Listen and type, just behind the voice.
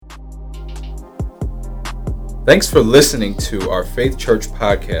Thanks for listening to our Faith Church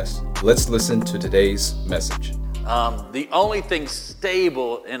podcast. Let's listen to today's message. The only thing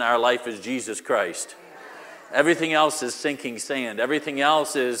stable in our life is Jesus Christ. Everything else is sinking sand. Everything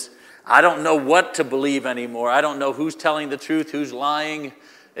else is, I don't know what to believe anymore. I don't know who's telling the truth, who's lying.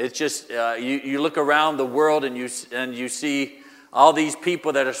 It's just, you look around the world and you see all these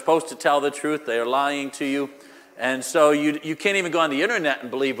people that are supposed to tell the truth. They are lying to you. And so you can't even go on the internet and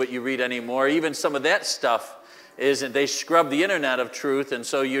believe what you read anymore. Even some of that stuff isn't. They scrub the internet of truth. And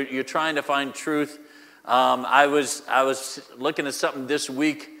so you're trying to find truth. I was looking at something this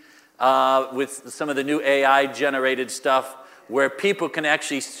week with some of the new AI generated stuff where people can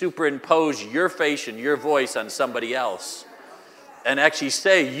actually superimpose your face and your voice on somebody else and actually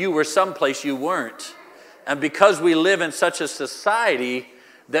say you were someplace you weren't. And because we live in such a society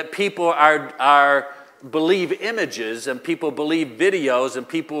that people are believe images and people believe videos and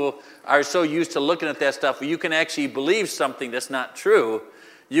people are so used to looking at that stuff, you can actually believe something that's not true.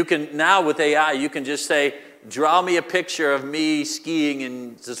 You can now with AI, you can just say, draw me a picture of me skiing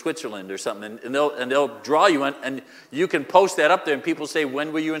in Switzerland or something, and they'll draw you one, and you can post that up there, and people say,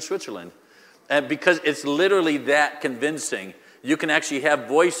 when were you in Switzerland? And because it's literally that convincing, you can actually have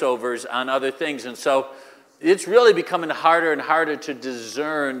voiceovers on other things, and so it's really becoming harder and harder to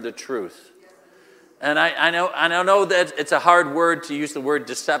discern the truth. And I know that it's a hard word to use the word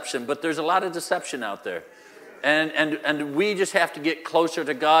deception, but there's a lot of deception out there. And we just have to get closer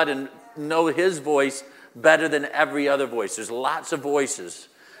to God and know His voice better than every other voice. There's lots of voices.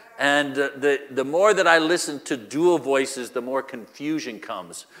 And the more that I listen to dual voices, the more confusion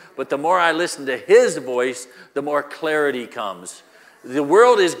comes. But the more I listen to His voice, the more clarity comes. The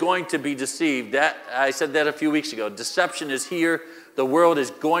world is going to be deceived. I said that a few weeks ago. Deception is here. The world is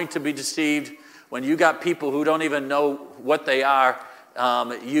going to be deceived. When you got people who don't even know what they are,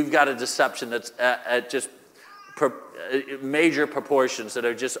 you've got a deception that's at just major proportions that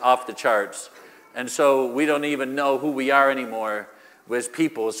are just off the charts. And so we don't even know who we are anymore as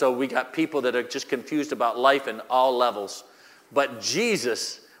people. So we got people that are just confused about life in all levels. But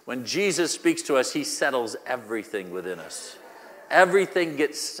Jesus, when Jesus speaks to us, He settles everything within us. Everything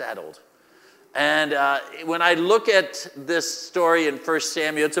gets settled. And when I look at this story in 1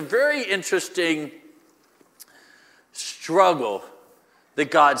 Samuel, it's a very interesting struggle that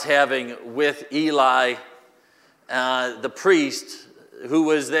God's having with Eli, the priest who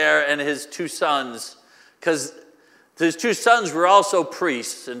was there, and his two sons. Because his two sons were also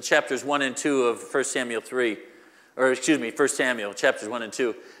priests in chapters 1 and 2 of 1 Samuel, chapters 1 and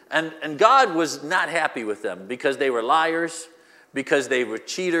 2. And God was not happy with them because they were liars, because they were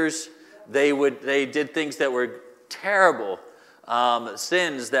cheaters. They did things that were terrible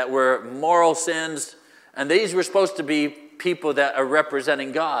sins, that were moral sins, and these were supposed to be people that are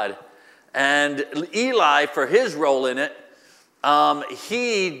representing God. And Eli, for his role in it,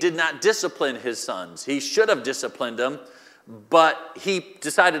 he did not discipline his sons. He should have disciplined them, but he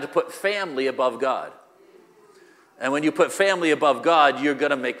decided to put family above God. And when you put family above God, you're going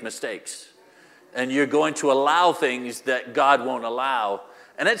to make mistakes, and you're going to allow things that God won't allow.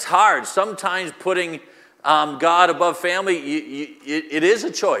 And it's hard. Sometimes putting God above family, it is a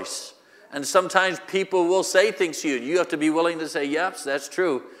choice. And sometimes people will say things to you, and you have to be willing to say, yes, that's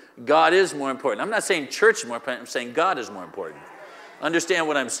true. God is more important. I'm not saying church is more important. I'm saying God is more important. Understand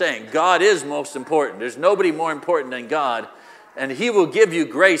what I'm saying. God is most important. There's nobody more important than God. And He will give you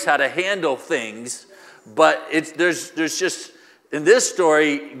grace how to handle things. But there's just, in this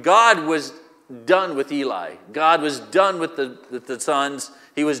story, God was done with Eli. God was done with the sons.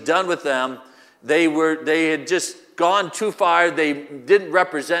 He was done with them. They had just gone too far. They didn't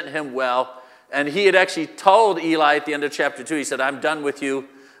represent Him well. And He had actually told Eli at the end of chapter 2, He said, I'm done with you.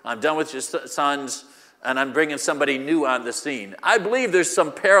 I'm done with your sons, and I'm bringing somebody new on the scene. I believe there's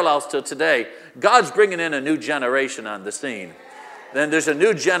some parallels to today. God's bringing in a new generation on the scene. Then there's a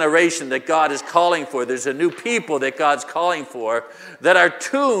new generation that God is calling for. There's a new people that God's calling for that are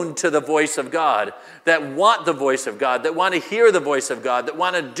tuned to the voice of God, that want the voice of God, that want to hear the voice of God, that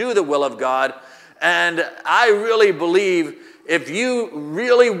want to do the will of God. And I really believe if you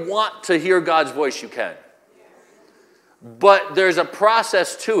really want to hear God's voice, you can. But there's a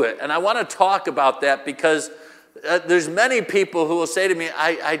process to it. And I want to talk about that because there's many people who will say to me,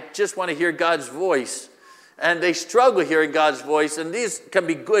 I just want to hear God's voice. And they struggle hearing God's voice, and these can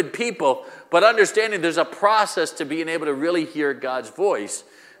be good people, but understanding there's a process to being able to really hear God's voice.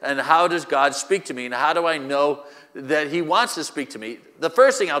 And how does God speak to me, and how do I know that He wants to speak to me? The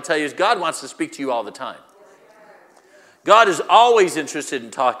first thing I'll tell you is God wants to speak to you all the time. God is always interested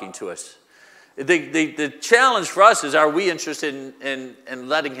in talking to us. The challenge for us is, are we interested in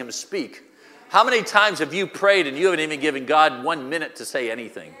letting Him speak? How many times have you prayed and you haven't even given God 1 minute to say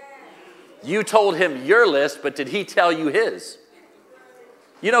anything? You told him your list, but did he tell you his?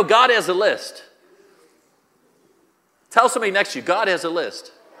 You know, God has a list. Tell somebody next to you, God has a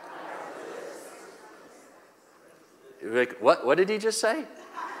list. You're like, what did he just say?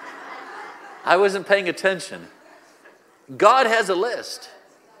 I wasn't paying attention. God has a list.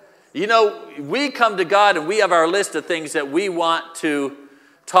 You know, we come to God and we have our list of things that we want to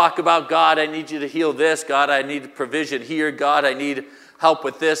talk about. God, I need you to heal this. God, I need provision here. God, I need help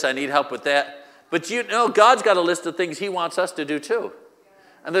with this. I need help with that. But you know, God's got a list of things he wants us to do too.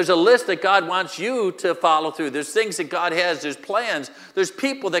 And there's a list that God wants you to follow through. There's things that God has. There's plans. There's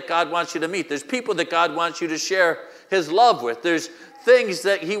people that God wants you to meet. There's people that God wants you to share his love with. There's things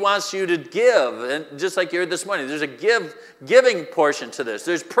that he wants you to give. And just like you heard this morning, there's a giving portion to this.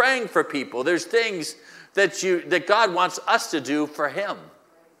 There's praying for people. There's things that God wants us to do for him.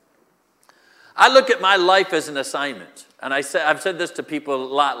 I look at my life as an assignment. And I've said this to people a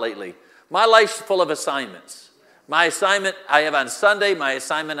lot lately. My life's full of assignments. My assignment I have on Sunday, my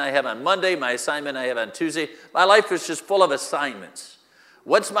assignment I have on Monday, my assignment I have on Tuesday. My life is just full of assignments.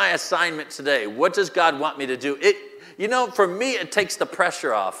 What's my assignment today? What does God want me to do? You know, for me, it takes the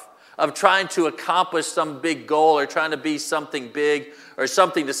pressure off of trying to accomplish some big goal or trying to be something big or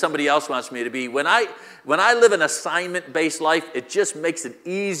something that somebody else wants me to be. When I live an assignment-based life, it just makes it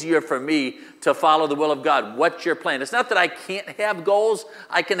easier for me to follow the will of God. What's your plan? It's not that I can't have goals.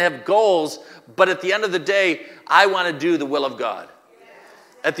 I can have goals, but at the end of the day, I want to do the will of God.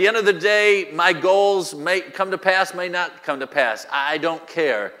 At the end of the day, my goals may come to pass, may not come to pass. I don't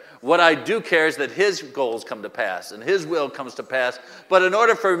care. What I do care is that his goals come to pass and his will comes to pass. But in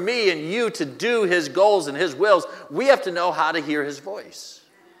order for me and you to do his goals and his wills, we have to know how to hear his voice.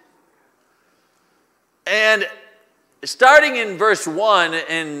 And starting in verse 1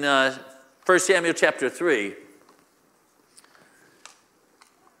 in 1 Samuel chapter 3,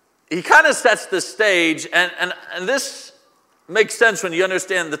 he kind of sets the stage, and this makes sense when you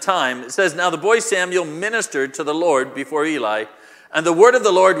understand the time. It says, "Now the boy Samuel ministered to the Lord before Eli, and the word of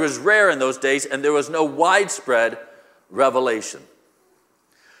the Lord was rare in those days, and there was no widespread revelation."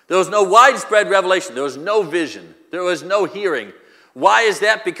 There was no widespread revelation. There was no vision. There was no hearing. Why is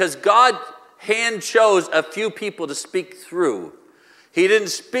that? Because God hand chose a few people to speak through. He didn't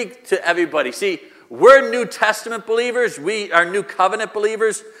speak to everybody. See, we're New Testament believers. We are New Covenant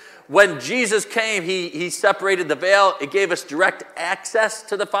believers. When Jesus came, he separated the veil. It gave us direct access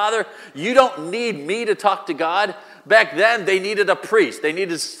to the Father. You don't need me to talk to God. Back then, they needed a priest. They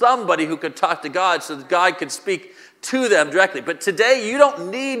needed somebody who could talk to God so that God could speak to them directly. But today, you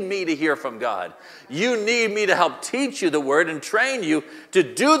don't need me to hear from God. You need me to help teach you the word and train you to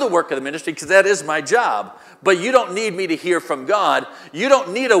do the work of the ministry, because that is my job. But you don't need me to hear from God. You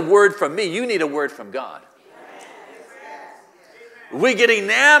don't need a word from me. You need a word from God. We get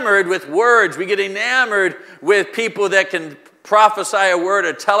enamored with words. We get enamored with people that can prophesy a word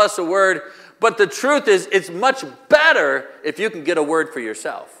or tell us a word. But the truth is, it's much better if you can get a word for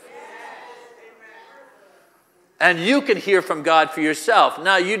yourself. And you can hear from God for yourself.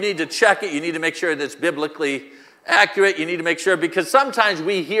 Now, you need to check it. You need to make sure that it's biblically accurate. You need to make sure, because sometimes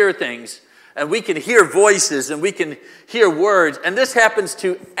we hear things and we can hear voices and we can hear words. And this happens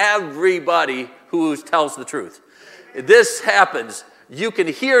to everybody who tells the truth. This happens. You can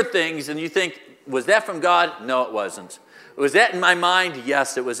hear things and you think, was that from God? No, it wasn't. Was that in my mind?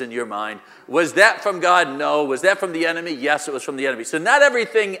 Yes, it was in your mind. Was that from God? No. Was that from the enemy? Yes, it was from the enemy. So not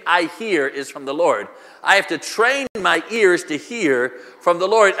everything I hear is from the Lord. I have to train my ears to hear from the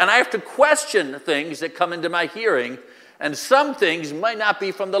Lord, and I have to question things that come into my hearing, and some things might not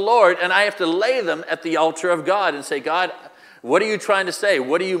be from the Lord, and I have to lay them at the altar of God and say, God, what are you trying to say?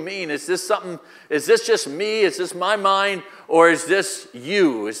 What do you mean? Is this just me? Is this my mind? Or is this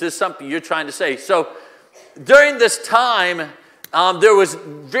you? Is this something you're trying to say? So during this time, there was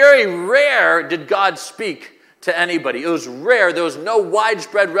very rare did God speak to anybody. It was rare. There was no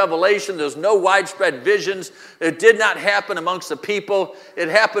widespread revelation. There was no widespread visions. It did not happen amongst the people. It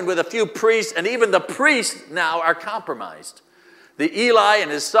happened with a few priests, and even the priests now are compromised. The Eli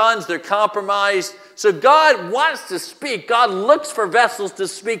and his sons, they're compromised. So God wants to speak. God looks for vessels to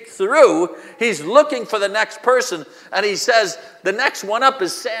speak through. He's looking for the next person, and he says, the next one up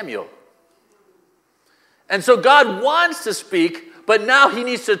is Samuel. And so God wants to speak, but now he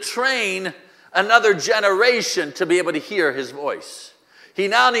needs to train another generation to be able to hear his voice. He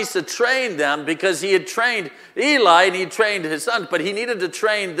now needs to train them, because he had trained Eli and he had trained his son, but he needed to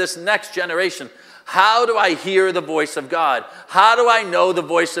train this next generation. How do I hear the voice of God? How do I know the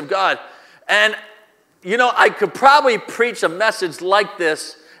voice of God? And, you know, I could probably preach a message like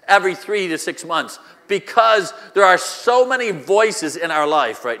this every 3 to 6 months, because there are so many voices in our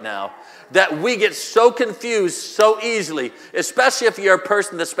life right now that we get so confused so easily, especially if you're a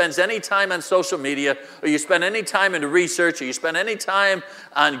person that spends any time on social media, or you spend any time in research, or you spend any time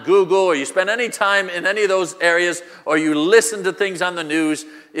on Google, or you spend any time in any of those areas, or you listen to things on the news.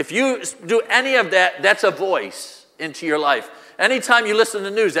 If you do any of that, that's a voice into your life. Anytime you listen to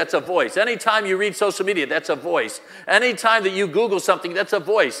the news, that's a voice. Anytime you read social media, that's a voice. Anytime that you Google something, that's a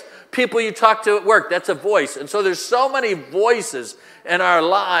voice. People you talk to at work, that's a voice. And so there's so many voices in our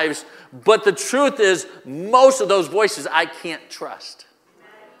lives, but the truth is, most of those voices I can't trust.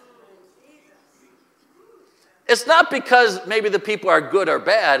 It's not because maybe the people are good or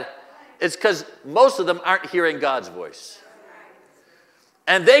bad. It's because most of them aren't hearing God's voice.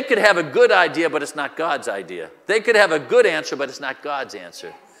 And they could have a good idea, but it's not God's idea. They could have a good answer, but it's not God's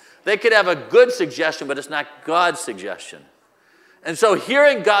answer. They could have a good suggestion, but it's not God's suggestion. And so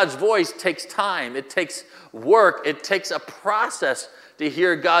hearing God's voice takes time. It takes work. It takes a process to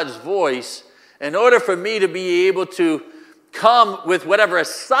hear God's voice. In order for me to be able to come with whatever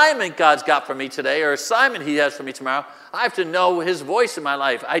assignment God's got for me today, or assignment he has for me tomorrow, I have to know his voice in my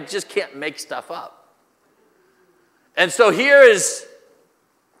life. I just can't make stuff up. And so here is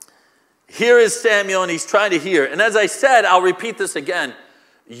Samuel, and he's trying to hear. And as I said, I'll repeat this again.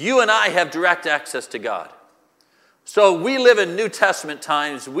 You and I have direct access to God. So we live in New Testament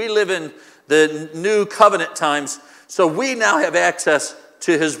times. We live in the New Covenant times. So we now have access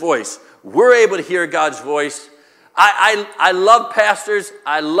to his voice. We're able to hear God's voice. I love pastors.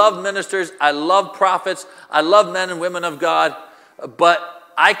 I love ministers. I love prophets. I love men and women of God. But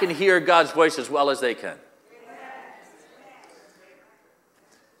I can hear God's voice as well as they can.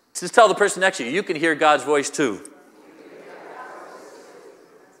 Just tell the person next to you, you can hear God's voice too.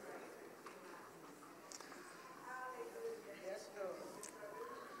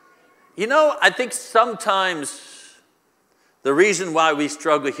 You know, I think sometimes the reason why we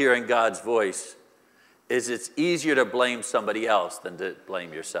struggle hearing God's voice is it's easier to blame somebody else than to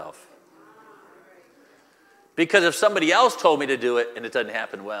blame yourself. Because if somebody else told me to do it and it doesn't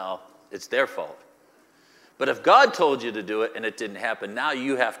happen well, it's their fault. But if God told you to do it and it didn't happen, now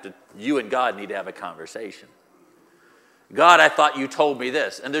you and God need to have a conversation. God, I thought you told me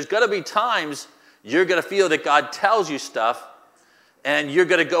this. And there's going to be times you're going to feel that God tells you stuff and you're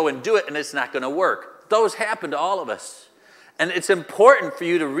going to go and do it and it's not going to work. Those happen to all of us. And it's important for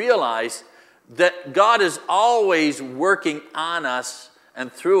you to realize that God is always working on us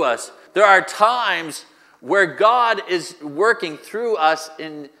and through us. There are times where God is working through us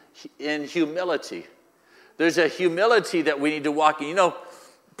in humility. There's a humility that we need to walk in. You know,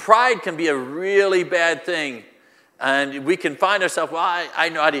 pride can be a really bad thing. And we can find ourselves, well, I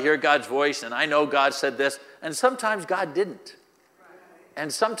know how to hear God's voice, and I know God said this. And sometimes God didn't.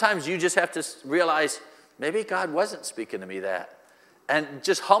 And sometimes you just have to realize, maybe God wasn't speaking to me that. And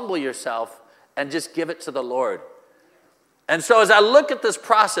just humble yourself and just give it to the Lord. And so as I look at this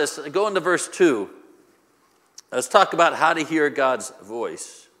process, I go into verse 2. Let's talk about how to hear God's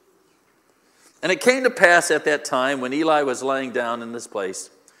voice. And it came to pass at that time when Eli was lying down in this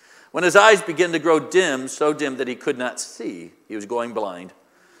place, when his eyes began to grow dim, so dim that he could not see. He was going blind.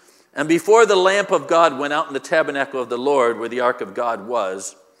 And before the lamp of God went out in the tabernacle of the Lord, where the ark of God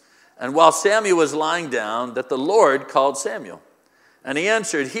was, and while Samuel was lying down, that the Lord called Samuel. And he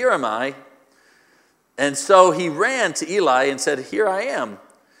answered, Here am I. And so he ran to Eli and said, Here I am,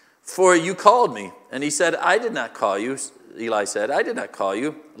 for you called me. And he said, I did not call you. Eli said, I did not call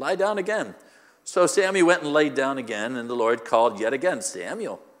you. Lie down again. So Samuel went and laid down again, and the Lord called yet again,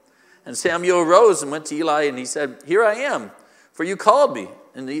 Samuel. And Samuel arose and went to Eli, and he said, Here I am, for you called me.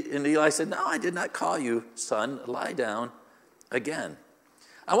 And Eli said, No, I did not call you, son. Lie down again.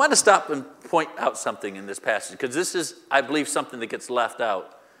 I want to stop and point out something in this passage, because this is, I believe, something that gets left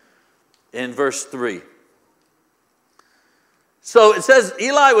out in verse 3. So it says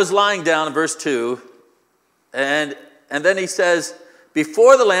Eli was lying down in verse 2, and then he says,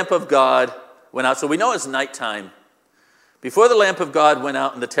 before the lamp of God went out, so we know it's nighttime. Before the lamp of God went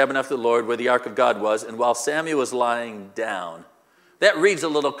out in the tabernacle of the Lord, where the ark of God was, and while Samuel was lying down. That reads a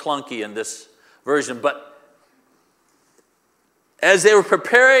little clunky in this version, but as they were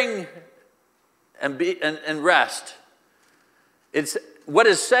preparing and rest, it's what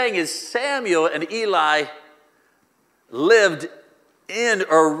it's saying is Samuel and Eli lived in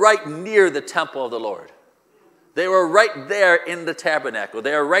or right near the temple of the Lord. They were right there in the tabernacle.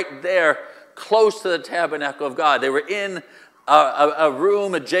 They were right there close to the tabernacle of God. They were in a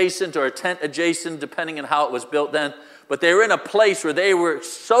room adjacent or a tent adjacent, depending on how it was built then. But they were in a place where they were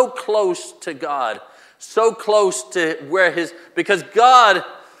so close to God, so close to where because God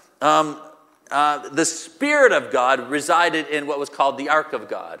the Spirit of God resided in what was called the Ark of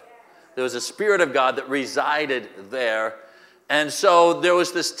God. There was a Spirit of God that resided there. And so there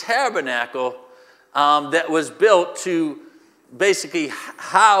was this tabernacle that was built to basically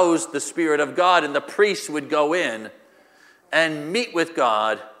house the Spirit of God, and the priests would go in and meet with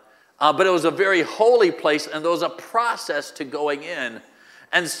God. But it was a very holy place, and there was a process to going in.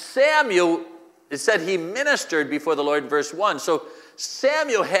 And Samuel, it said he ministered before the Lord in verse 1. So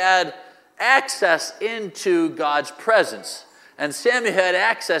Samuel had access into God's presence. And Samuel had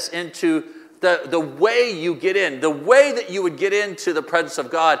access into the way you get in. The way that you would get into the presence of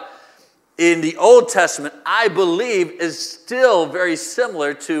God in the Old Testament, I believe, is still very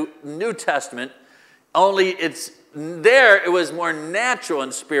similar to New Testament. Only it was more natural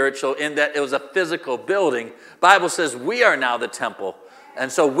and spiritual in that it was a physical building. Bible says we are now the temple.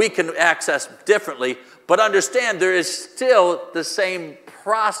 And so we can access differently. But understand, there is still the same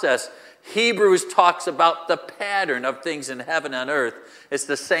process. Hebrews talks about the pattern of things in heaven and earth. It's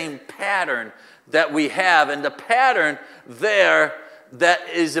the same pattern that we have. And the pattern there that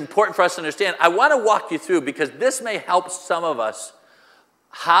is important for us to understand, I want to walk you through because this may help some of us.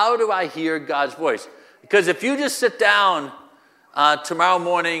 How do I hear God's voice? Because if you just sit down tomorrow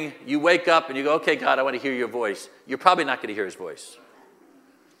morning, you wake up and you go, okay, God, I want to hear your voice. You're probably not going to hear his voice.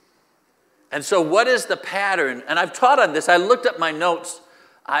 And so what is the pattern? And I've taught on this. I looked up my notes.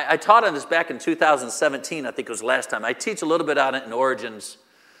 I taught on this back in 2017, I think it was the last time. I teach a little bit on it in Origins.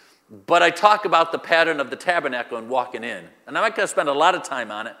 But I talk about the pattern of the tabernacle and walking in. And I'm not going to spend a lot of time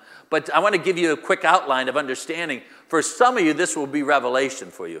on it. But I want to give you a quick outline of understanding. For some of you, this will be revelation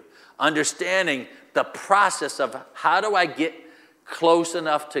for you. Understanding the process of how do I get close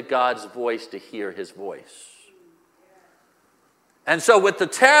enough to God's voice to hear his voice. And so with the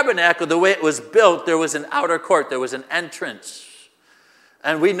tabernacle, the way it was built, there was an outer court. There was an entrance.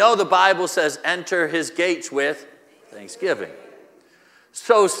 And we know the Bible says, enter his gates with thanksgiving.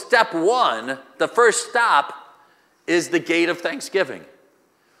 So step one, the first stop, is the gate of thanksgiving.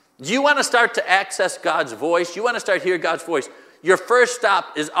 You want to start to access God's voice? You want to start hearing God's voice? Your first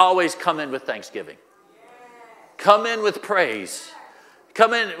stop is always come in with thanksgiving. Come in with praise.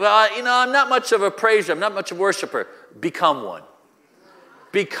 Come in, well, I'm not much of a praiser. I'm not much of a worshiper. Become one.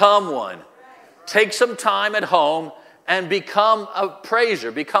 Become one. Take some time at home and become a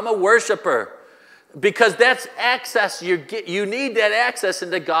praiser. Become a worshiper. Because that's access. You need that access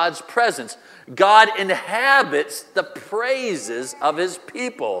into God's presence. God inhabits the praises of his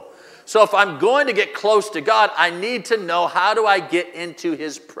people. So if I'm going to get close to God, I need to know how do I get into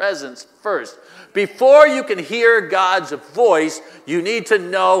his presence first. Before you can hear God's voice, you need to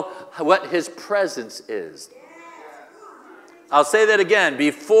know what his presence is. I'll say that again.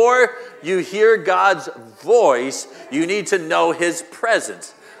 Before you hear God's voice, you need to know his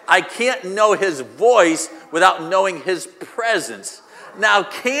presence. I can't know his voice without knowing his presence. Now,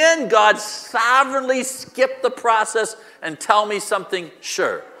 can God sovereignly skip the process and tell me something?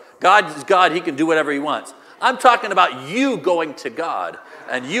 Sure. God is God. He can do whatever he wants. I'm talking about you going to God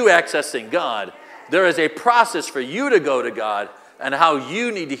and you accessing God. There is a process for you to go to God and how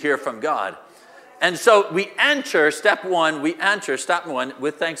you need to hear from God. And so we enter, step one,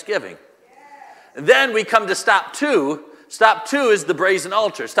 with thanksgiving. Then we come to stop two. Stop two is the brazen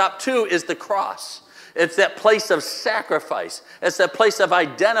altar. Stop two is the cross. It's that place of sacrifice. It's that place of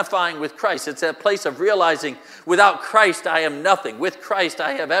identifying with Christ. It's that place of realizing without Christ I am nothing. With Christ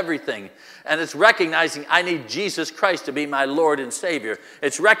I have everything. And it's recognizing I need Jesus Christ to be my Lord and Savior.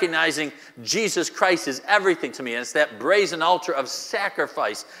 It's recognizing Jesus Christ is everything to me. And it's that brazen altar of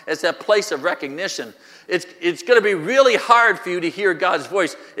sacrifice. It's that place of recognition. It's going to be really hard for you to hear God's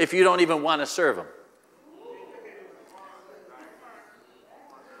voice if you don't even want to serve him.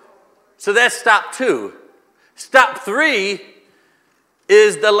 So that's stop two. Stop three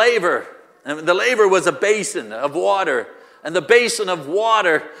is the laver. And the laver was a basin of water. And the basin of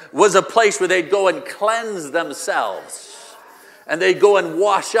water was a place where they'd go and cleanse themselves. And they'd go and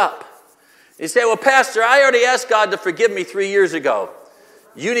wash up. You say, well, Pastor, I already asked God to forgive me 3 years ago.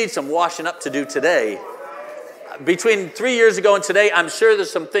 You need some washing up to do today. Between 3 years ago and today, I'm sure there's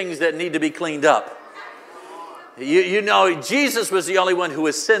some things that need to be cleaned up. You know, Jesus was the only one who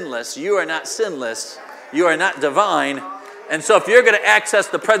was sinless. You are not sinless. You are not divine. And so if you're going to access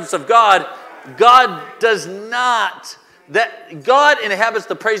the presence of God, God inhabits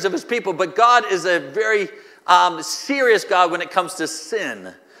the praise of his people, but God is a very serious God when it comes to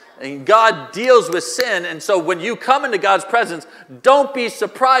sin. And God deals with sin. And so when you come into God's presence, don't be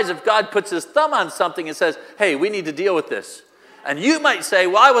surprised if God puts his thumb on something and says, hey, we need to deal with this. And you might say,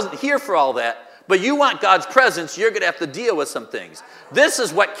 well, I wasn't here for all that. but you want God's presence, you're going to have to deal with some things. This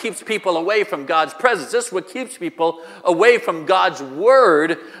is what keeps people away from God's presence. This is what keeps people away from God's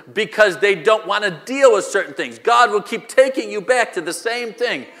word, because they don't want to deal with certain things. God will keep taking you back to the same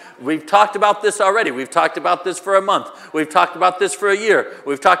thing. We've talked about this already. We've talked about this for a month. We've talked about this for a year.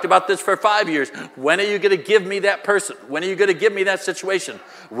 We've talked about this for 5 years. When are you going to give me that person? When are you going to give me that situation?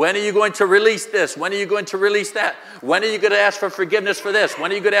 When are you going to release this? When are you going to release that? When are you going to ask for forgiveness for this?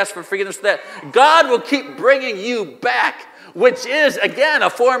 When are you going to ask for forgiveness for that? God will keep bringing you back, which is, again,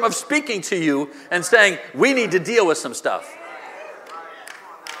 a form of speaking to you and saying, we need to deal with some stuff.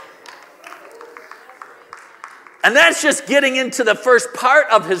 And that's just getting into the first part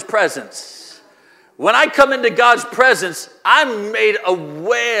of his presence. When I come into God's presence, I'm made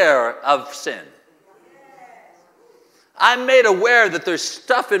aware of sin. I'm made aware that there's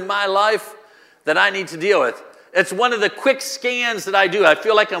stuff in my life that I need to deal with. It's one of the quick scans that I do. I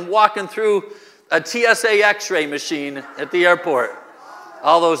feel like I'm walking through a TSA x-ray machine at the airport.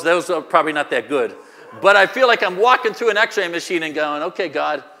 All those are probably not that good. But I feel like I'm walking through an x-ray machine and going, okay,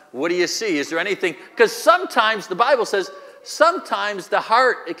 God, what do you see? Is there anything? Because sometimes, the Bible says, sometimes the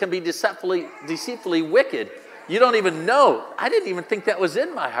heart, it can be deceitfully wicked. You don't even know. I didn't even think that was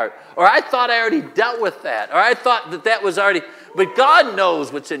in my heart. Or I thought I already dealt with that. Or I thought that was already. But God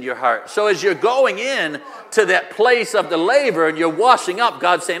knows what's in your heart. So as you're going in to that place of the laver and you're washing up,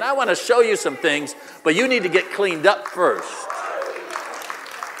 God's saying, I want to show you some things, but you need to get cleaned up first.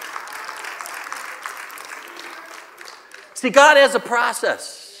 See, God has a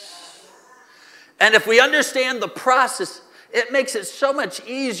process. And if we understand the process, it makes it so much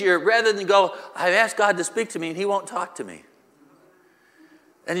easier rather than go, I've asked God to speak to me and he won't talk to me.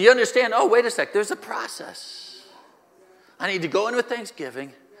 And you understand, oh, wait a sec, there's a process. I need to go in with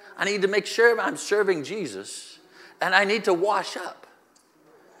thanksgiving. I need to make sure I'm serving Jesus. And I need to wash up.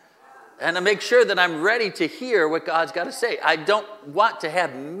 And to make sure that I'm ready to hear what God's got to say. I don't want to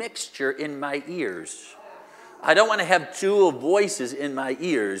have mixture in my ears. I don't want to have dual voices in my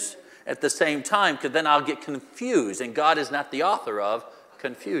ears at the same time, because then I'll get confused, and God is not the author of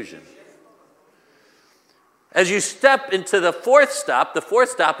confusion. As you step into the fourth stop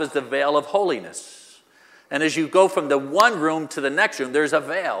is the veil of holiness. And as you go from the one room to the next room, there's a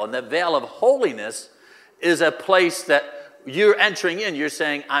veil, and the veil of holiness is a place that you're entering in. You're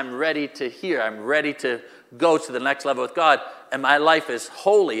saying, I'm ready to hear. I'm ready to go to the next level with God, and my life is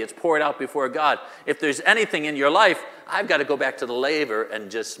holy. It's poured out before God. If there's anything in your life, I've got to go back to the laver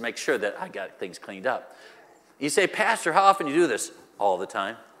and just make sure that I got things cleaned up. You say, Pastor, how often do you do this? All the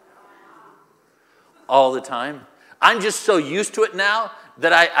time. All the time. I'm just so used to it now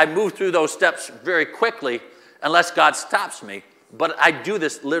that I move through those steps very quickly unless God stops me. But I do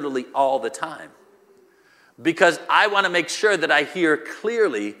this literally all the time because I want to make sure that I hear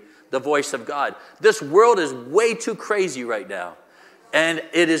clearly the voice of God. This world is way too crazy right now. And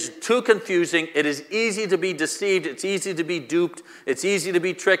it is too confusing. It is easy to be deceived. It's easy to be duped. It's easy to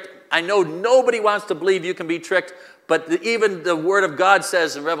be tricked. I know nobody wants to believe you can be tricked, but even the Word of God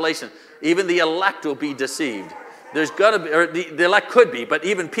says in Revelation, even the elect will be deceived. There's going to be, or the elect could be, but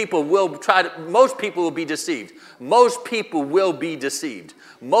even people will most people will be deceived. Most people will be deceived.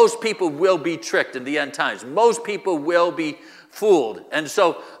 Most people will be tricked in the end times. Most people will be fooled. And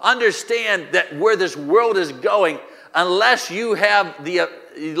so understand that where this world is going, unless you have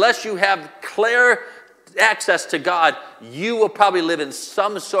clear access to God, you will probably live in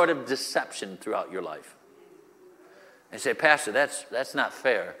some sort of deception throughout your life. And you say, Pastor, that's not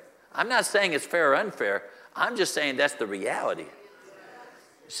fair. I'm not saying it's fair or unfair. I'm just saying that's the reality.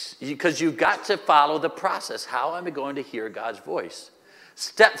 Because you've got to follow the process. How am I going to hear God's voice?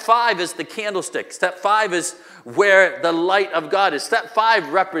 Step 5 is the candlestick. Step 5 is where the light of God is. Step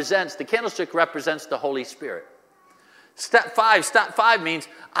 5 the candlestick represents the Holy Spirit. Step 5 means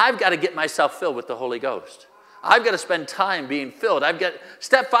I've got to get myself filled with the Holy Ghost. I've got to spend time being filled.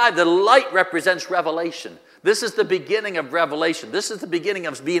 Step 5, the light represents revelation. This is the beginning of revelation. This is the beginning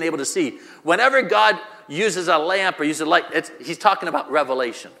of being able to see. Whenever God uses a lamp or uses a light, he's talking about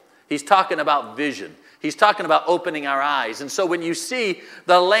revelation. He's talking about vision. He's talking about opening our eyes. And so when you see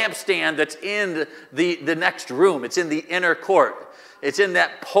the lampstand that's in the next room, it's in the inner court, it's in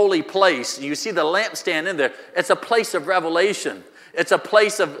that holy place, you see the lampstand in there, it's a place of revelation. It's a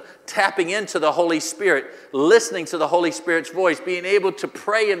place of tapping into the Holy Spirit, listening to the Holy Spirit's voice, being able to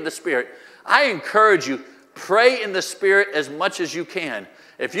pray in the Spirit. I encourage you, pray in the Spirit as much as you can.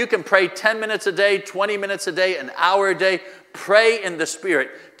 If you can pray 10 minutes a day, 20 minutes a day, an hour a day, pray in the Spirit.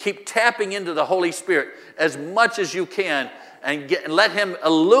 Keep tapping into the Holy Spirit as much as you can and let Him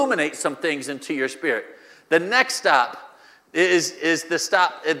illuminate some things into your spirit. The next stop is the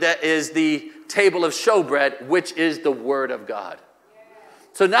stop that is the table of showbread, which is the Word of God.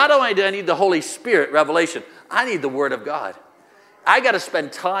 So not only do I need the Holy Spirit revelation, I need the Word of God. I got to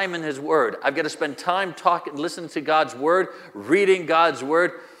spend time in His Word. I've got to spend time talking, listening to God's Word, reading God's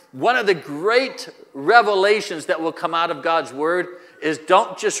Word. One of the great revelations that will come out of God's Word is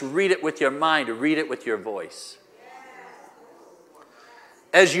don't just read it with your mind, read it with your voice.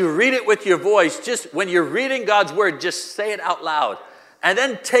 As you read it with your voice, just when you're reading God's Word, just say it out loud. And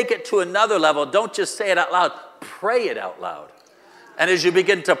then take it to another level. Don't just say it out loud, pray it out loud. And as you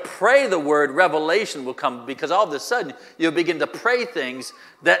begin to pray the word, revelation will come, because all of a sudden you'll begin to pray things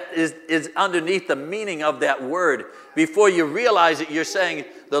that is underneath the meaning of that word. Before you realize it, you're saying,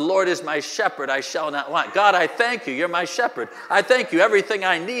 the Lord is my shepherd, I shall not want. God, I thank you, you're my shepherd. I thank you, everything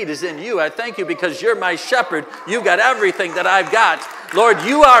I need is in you. I thank you because you're my shepherd. You've got everything that I've got. Lord,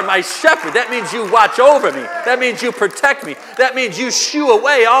 you are my shepherd. That means you watch over me. That means you protect me. That means you shoo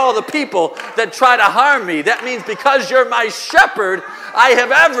away all the people that try to harm me. That means because you're my shepherd, I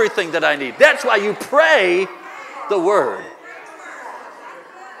have everything that I need. That's why you pray the word.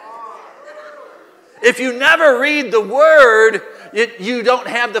 If you never read the word, you don't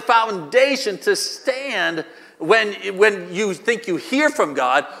have the foundation to stand when you think you hear from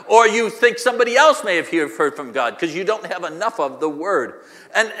God, or you think somebody else may have heard from God, because you don't have enough of the word.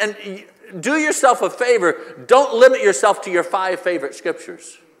 And do yourself a favor, don't limit yourself to your 5 favorite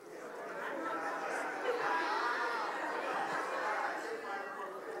scriptures.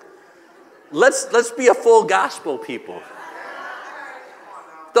 Let's be a full gospel people.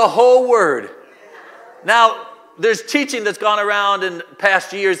 The whole word. Now, there's teaching that's gone around in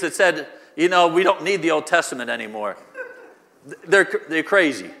past years that said, we don't need the Old Testament anymore. They're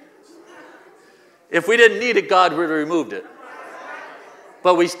crazy. If we didn't need it, God would have removed it.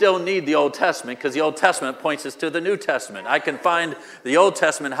 But we still need the Old Testament, because the Old Testament points us to the New Testament. I can find the Old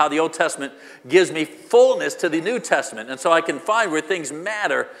Testament, how the Old Testament gives me fullness to the New Testament. And so I can find where things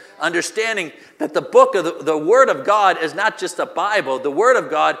matter, understanding that the book of the Word of God is not just a Bible. The Word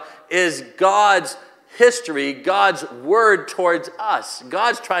of God is God's history, God's word towards us.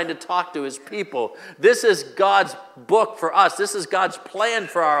 God's trying to talk to his people. This is God's book for us. This is God's plan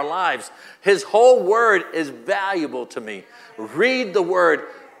for our lives. His whole word is valuable to me. Read the word.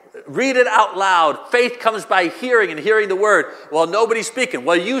 Read it out loud. Faith comes by hearing, and hearing the word. Well, nobody's speaking.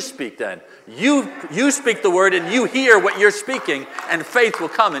 Well, you speak then. You speak the word, and you hear what you're speaking, and faith will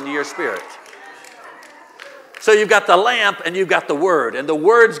come into your spirit. So you've got the lamp and you've got the word. And the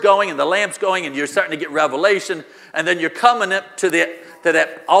word's going and the lamp's going, and you're starting to get revelation. And then you're coming up to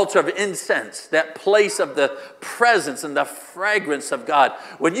that altar of incense, that place of the presence and the fragrance of God.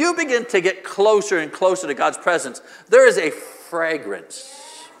 When you begin to get closer and closer to God's presence, there is a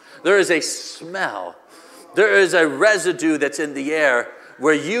fragrance. There is a smell. There is a residue that's in the air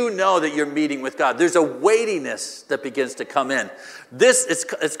where you know that you're meeting with God. There's a weightiness that begins to come in.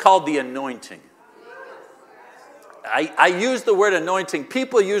 It's called the anointing. I use the word anointing.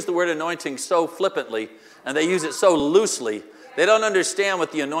 People use the word anointing so flippantly, and they use it so loosely. They don't understand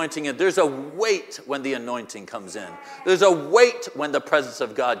what the anointing is. There's a weight when the anointing comes in. There's a weight when the presence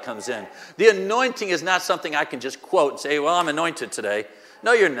of God comes in. The anointing is not something I can just quote and say, well, I'm anointed today.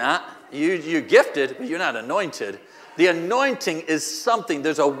 No, you're not. You're gifted, but you're not anointed. The anointing is something,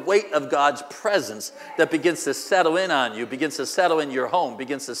 there's a weight of God's presence that begins to settle in on you, begins to settle in your home,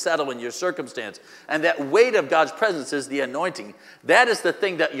 begins to settle in your circumstance. And that weight of God's presence is the anointing. That is the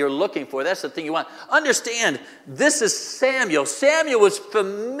thing that you're looking for. That's the thing you want. Understand, this is Samuel. Samuel was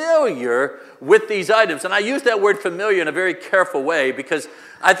familiar with these items. And I use that word familiar in a very careful way, because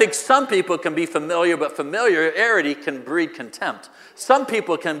I think some people can be familiar, but familiarity can breed contempt. Some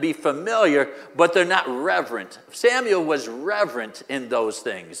people can be familiar, but they're not reverent. Samuel was reverent in those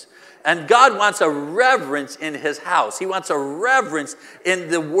things. And God wants a reverence in his house. He wants a reverence in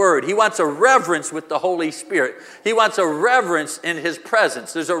the word. He wants a reverence with the Holy Spirit. He wants a reverence in his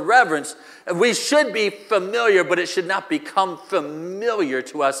presence. There's a reverence. We should be familiar, but it should not become familiar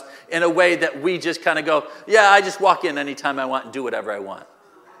to us in a way that we just kind of go, yeah, I just walk in anytime I want and do whatever I want.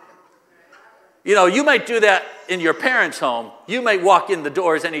 You might do that in your parents' home. You might walk in the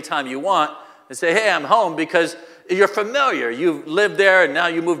doors anytime you want and say, hey, I'm home, because you're familiar. You've lived there, and now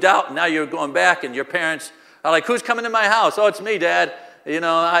you moved out, and now you're going back, and your parents are like, who's coming to my house? Oh, it's me, Dad.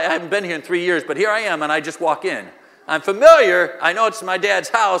 I haven't been here in 3 years, but here I am, and I just walk in. I'm familiar. I know it's my dad's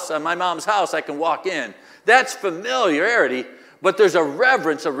house, my mom's house. I can walk in. That's familiarity, but there's a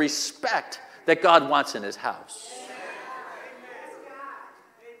reverence, a respect that God wants in his house.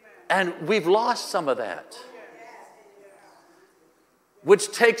 And we've lost some of that,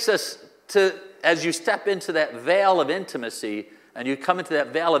 which takes us to, as you step into that veil of intimacy, and you come into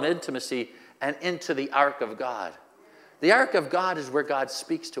that veil of intimacy, and into the ark of God. The ark of God is where God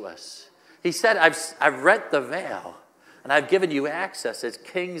speaks to us. He said, I've rent the veil, and I've given you access as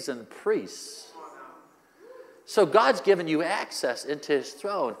kings and priests. So God's given you access into his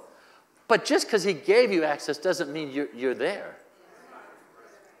throne. But just because he gave you access doesn't mean you're there.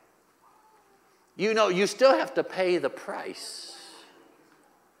 You know, you still have to pay the price.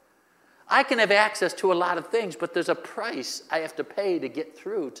 I can have access to a lot of things, but there's a price I have to pay to get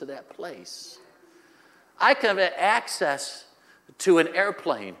through to that place. I can have access to an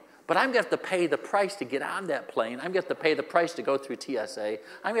airplane, but I'm going to have to pay the price to get on that plane. I'm going to have to pay the price to go through TSA.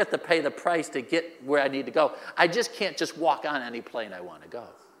 I'm going to have to pay the price to get where I need to go. I just can't just walk on any plane I want to go.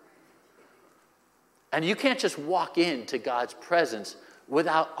 And you can't just walk into God's presence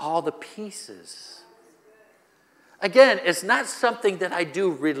without all the pieces. Again, it's not something that I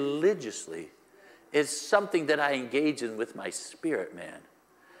do religiously. It's something that I engage in with my spirit, man.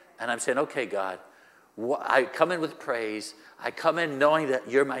 And I'm saying, okay, God, I come in with praise. I come in knowing that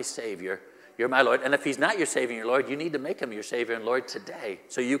you're my Savior. You're my Lord. And if he's not your Savior and your Lord, you need to make him your Savior and Lord today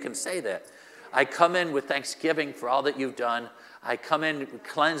so you can say that. I come in with thanksgiving for all that you've done. I come in,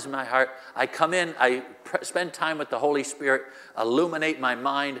 cleanse my heart. I come in, I spend time with the Holy Spirit, illuminate my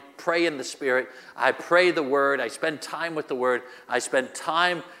mind, pray in the Spirit. I pray the Word. I spend time with the Word. I spend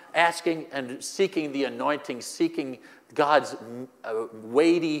time asking and seeking the anointing, seeking God's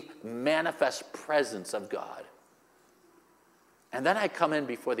weighty, manifest presence of God. And then I come in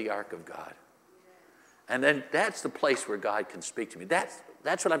before the ark of God. And then that's the place where God can speak to me. That's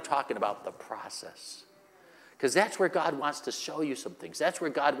what I'm talking about, the process. Because that's where God wants to show you some things. That's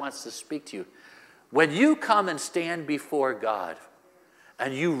where God wants to speak to you. When you come and stand before God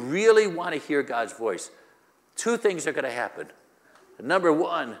and you really want to hear God's voice, two things are going to happen. Number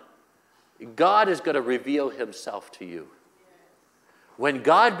one, God is going to reveal himself to you. When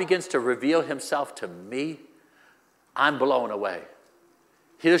God begins to reveal himself to me, I'm blown away.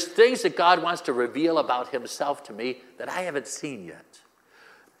 There's things that God wants to reveal about himself to me that I haven't seen yet.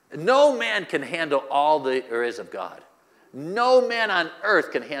 No man can handle all there is of God. No man on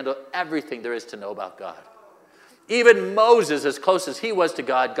earth can handle everything there is to know about God. Even Moses, as close as he was to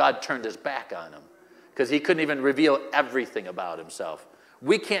God, God turned his back on him because he couldn't even reveal everything about himself.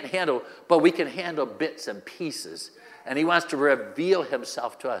 We can't handle, but we can handle bits and pieces. And he wants to reveal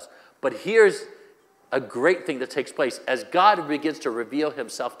himself to us. But here's a great thing that takes place. As God begins to reveal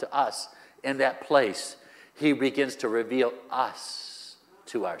himself to us in that place, he begins to reveal us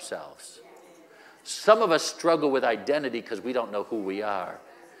to ourselves. Some of us struggle with identity because we don't know who we are.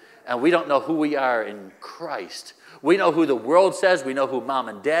 And we don't know who we are in Christ. We know who the world says. We know who mom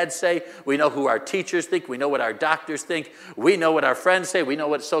and dad say. We know who our teachers think. We know what our doctors think. We know what our friends say. We know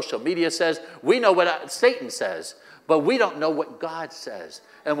what social media says. We know what Satan says. But we don't know what God says.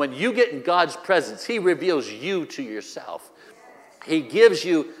 And when you get in God's presence, he reveals you to yourself. He gives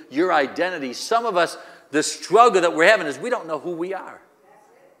you your identity. Some of us, the struggle that we're having is we don't know who we are.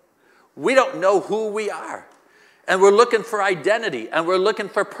 We don't know who we are. And we're looking for identity, and we're looking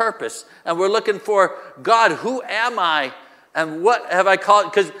for purpose, and we're looking for, God, who am I, and what have I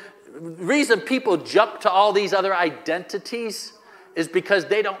called? Because the reason people jump to all these other identities is because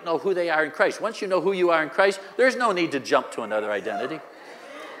they don't know who they are in Christ. Once you know who you are in Christ, there's no need to jump to another identity.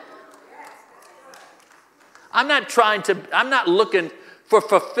 I'm not looking for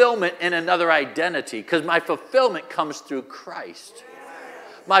fulfillment in another identity, because my fulfillment comes through Christ.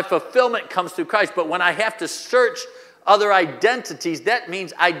 My fulfillment comes through Christ. But when I have to search other identities, that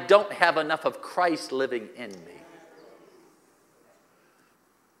means I don't have enough of Christ living in me.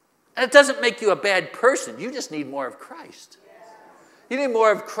 And it doesn't make you a bad person. You just need more of Christ. You need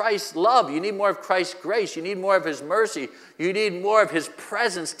more of Christ's love. You need more of Christ's grace. You need more of his mercy. You need more of his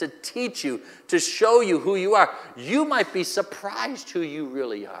presence to teach you, to show you who you are. You might be surprised who you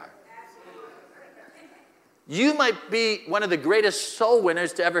really are. You might be one of the greatest soul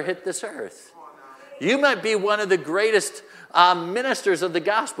winners to ever hit this earth. You might be one of the greatest ministers of the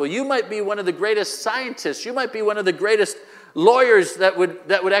gospel. You might be one of the greatest scientists. You might be one of the greatest lawyers that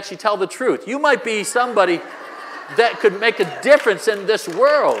would actually tell the truth. You might be somebody that could make a difference in this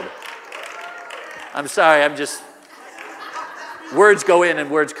world. I'm sorry, words go in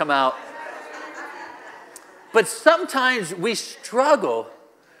and words come out. But sometimes we struggle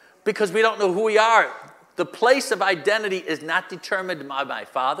because we don't know who we are. The place of identity is not determined by my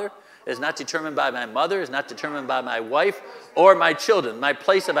father, is not determined by my mother, is not determined by my wife or my children. My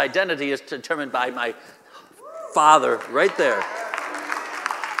place of identity is determined by my Father right there.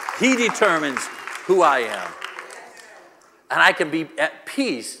 He determines who I am. And I can be at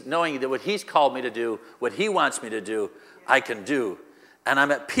peace knowing that what he's called me to do, what he wants me to do, I can do. And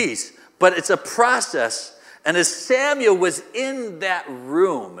I'm at peace. But it's a process. And as Samuel was in that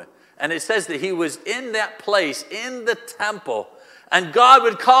room, and it says that he was in that place, in the temple, and God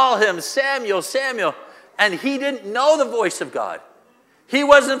would call him, Samuel, Samuel, and he didn't know the voice of God. He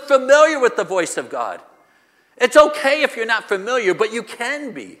wasn't familiar with the voice of God. It's okay if you're not familiar, but you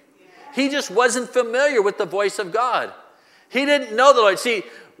can be. He just wasn't familiar with the voice of God. He didn't know the Lord. See,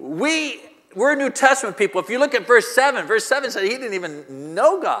 we're New Testament people. If you look at verse 7 said he didn't even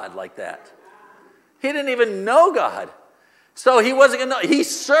know God like that. He didn't even know God. So he wasn't going to know. He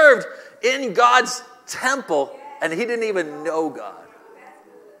served in God's temple, and he didn't even know God.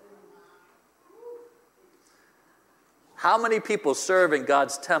 How many people serve in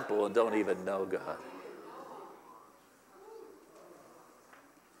God's temple and don't even know God?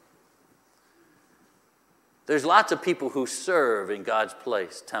 There's lots of people who serve in God's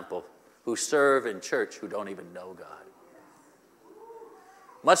place, temple, who serve in church who don't even know God.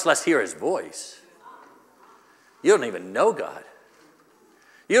 Much less hear his voice. You don't even know God.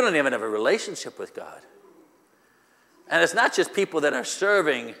 You don't even have a relationship with God. And it's not just people that are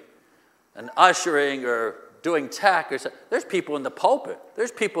serving and ushering or doing tech. There's people in the pulpit.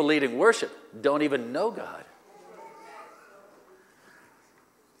 There's people leading worship, don't even know God.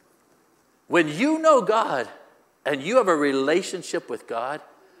 When you know God and you have a relationship with God,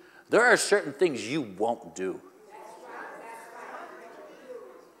 there are certain things you won't do.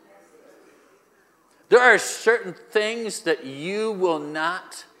 There are certain things that you will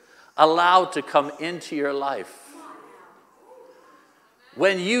not allow to come into your life.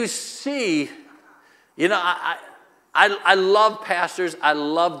 When you see, I love pastors. I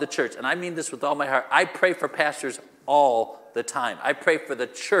love the church. And I mean this with all my heart. I pray for pastors all the time. I pray for the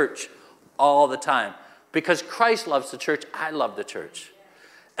church all the time. Because Christ loves the church, I love the church.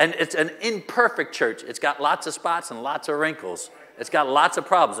 And it's an imperfect church. It's got lots of spots and lots of wrinkles. It's got lots of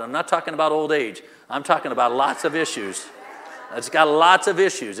problems. I'm not talking about old age. I'm talking about lots of issues. It's got lots of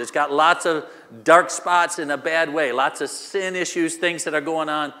issues. It's got lots of dark spots in a bad way. Lots of sin issues, things that are going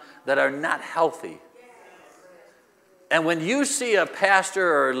on that are not healthy. And when you see a pastor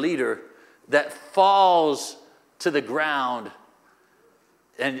or a leader that falls to the ground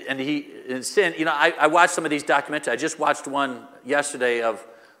and he in sin, I watched some of these documentaries. I just watched one yesterday of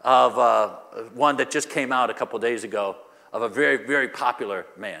one that just came out a couple days ago of a very, very popular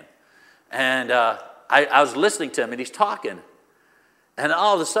man. And I was listening to him, and he's talking. And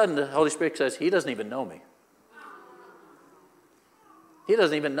all of a sudden, the Holy Spirit says, he doesn't even know me. He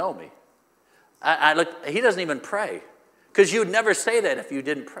doesn't even know me. I look. He doesn't even pray. Because you'd never say that if you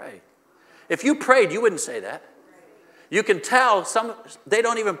didn't pray. If you prayed, you wouldn't say that. You can tell they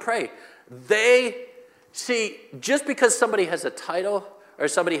don't even pray. Just because somebody has a title or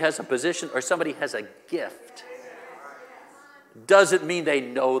somebody has a position or somebody has a gift doesn't mean they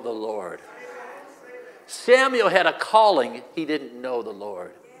know the Lord. Samuel had a calling. He didn't know the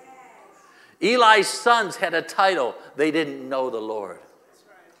Lord. Eli's sons had a title. They didn't know the Lord.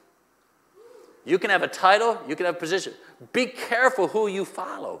 You can have a title. You can have a position. Be careful who you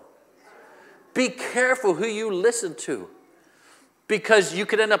follow. Be careful who you listen to. Because you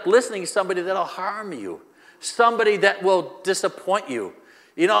could end up listening to somebody that'll harm you. Somebody that will disappoint you.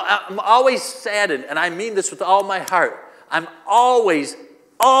 I'm always saddened, and I mean this with all my heart. I'm always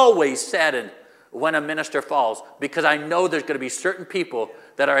saddened when a minister falls, because I know there's going to be certain people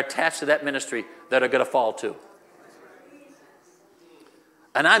that are attached to that ministry that are going to fall too.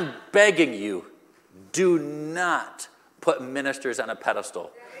 And I'm begging you, do not put ministers on a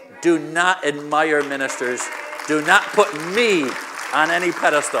pedestal. Do not admire ministers. Do not put me on any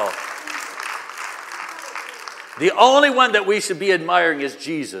pedestal. The only one that we should be admiring is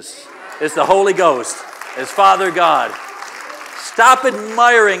Jesus. It's the Holy Ghost. It's Father God. Stop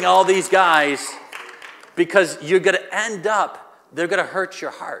admiring all these guys, because you're going to end up, they're going to hurt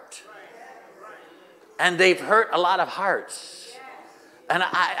your heart. And they've hurt a lot of hearts. And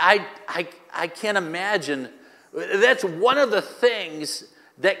I can't imagine. That's one of the things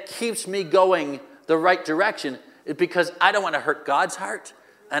that keeps me going the right direction, is because I don't want to hurt God's heart,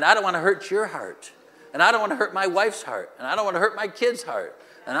 and I don't want to hurt your heart, and I don't want to hurt my wife's heart, and I don't want to hurt my kids' heart,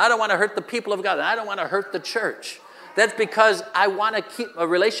 and I don't want to hurt the people of God, and I don't want to hurt the church. That's because I want to keep a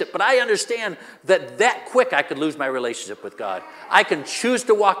relationship. But I understand that quick I could lose my relationship with God. I can choose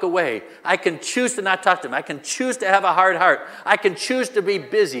to walk away. I can choose to not talk to him. I can choose to have a hard heart. I can choose to be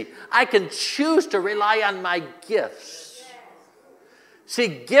busy. I can choose to rely on my gifts. See,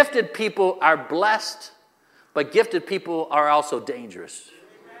 gifted people are blessed, but gifted people are also dangerous.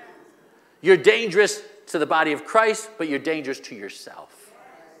 You're dangerous to the body of Christ, but you're dangerous to yourself.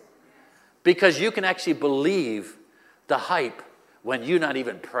 Because you can actually believe the hype when you're not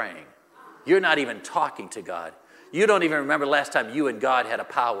even praying. you're not even talking to God. You don't even remember the last time you and God had a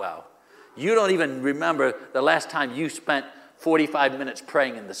powwow. You don't even remember the last time you spent 45 minutes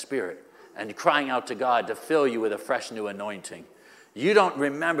praying in the Spirit and crying out to God to fill you with a fresh new anointing. You don't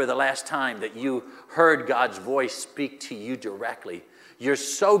remember the last time that you heard God's voice speak to you directly. You're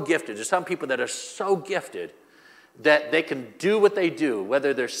so gifted. There's some people that are so gifted that they can do what they do,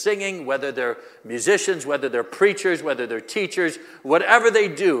 whether they're singing, whether they're musicians, whether they're preachers, whether they're teachers, whatever they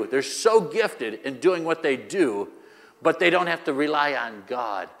do, they're so gifted in doing what they do, but they don't have to rely on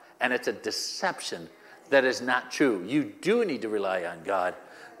God. And it's a deception that is not true. You do need to rely on God,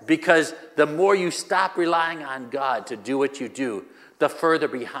 because the more you stop relying on God to do what you do, the further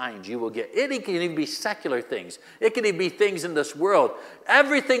behind you will get. It can even be secular things. It can even be things in this world.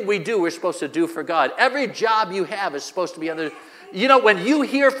 Everything we do, we're supposed to do for God. Every job you have is supposed to be under. You know, when you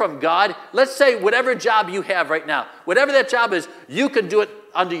hear from God, let's say whatever job you have right now, whatever that job is, you can do it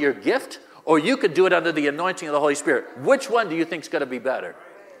under your gift, or you could do it under the anointing of the Holy Spirit. Which one do you think is going to be better?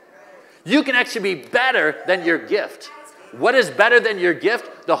 You can actually be better than your gift. What is better than your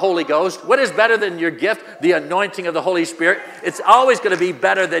gift? The Holy Ghost. What is better than your gift? The anointing of the Holy Spirit. It's always going to be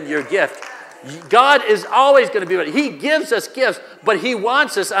better than your gift. God is always going to be better. He gives us gifts, but He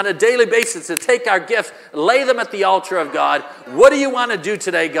wants us on a daily basis to take our gifts, lay them at the altar of God. What do you want to do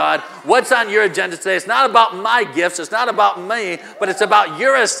today, God? What's on your agenda today? It's not about my gifts. It's not about me, but it's about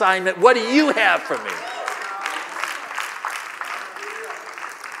your assignment. What do you have for me?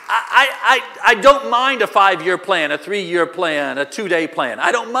 I don't mind a 5-year plan, a 3-year plan, a 2-day plan.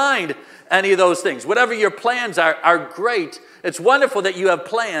 I don't mind any of those things. Whatever your plans are great. It's wonderful that you have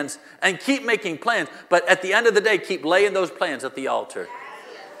plans, and keep making plans. But at the end of the day, keep laying those plans at the altar.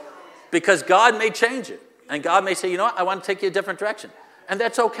 Because God may change it. And God may say, you know what, I want to take you a different direction. And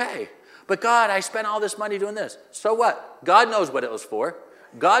that's okay. But God, I spent all this money doing this. So what? God knows what it was for.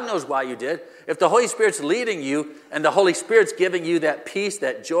 God knows why you did. If the Holy Spirit's leading you and the Holy Spirit's giving you that peace,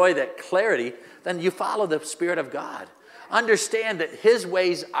 that joy, that clarity, then you follow the Spirit of God. Understand that His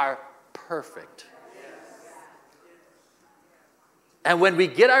ways are perfect. And when we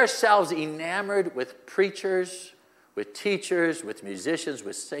get ourselves enamored with preachers, with teachers, with musicians,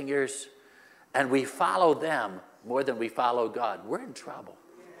 with singers, and we follow them more than we follow God, we're in trouble.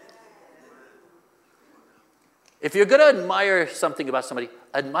 If you're going to admire something about somebody,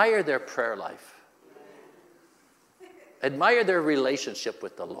 admire their prayer life. Admire their relationship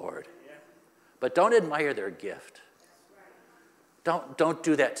with the Lord. But don't admire their gift. Don't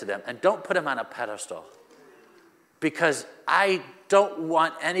do that to them. And don't put them on a pedestal. Because I don't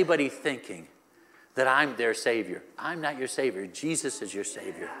want anybody thinking that I'm their Savior. I'm not your Savior. Jesus is your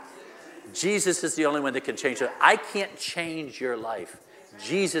Savior. Jesus is the only one that can change it. I can't change your life.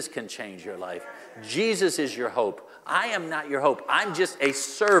 Jesus can change your life. Jesus is your hope. I am not your hope. I'm just a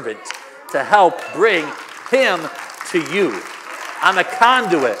servant to help bring Him to you. I'm a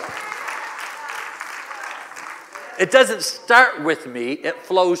conduit. It doesn't start with me. It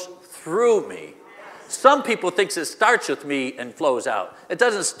flows through me. Some people think it starts with me and flows out. It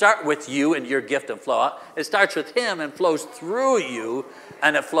doesn't start with you and your gift and flow out. It starts with Him and flows through you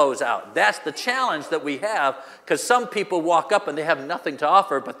and it flows out. That's the challenge that we have, because some people walk up and they have nothing to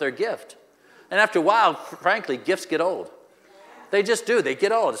offer but their gift. And after a while, frankly, gifts get old. They just do. They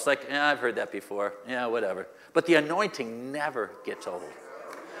get old. It's like, yeah, I've heard that before. Yeah, whatever. But the anointing never gets old.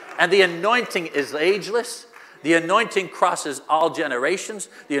 And the anointing is ageless. The anointing crosses all generations.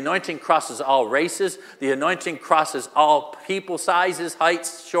 The anointing crosses all races. The anointing crosses all people sizes,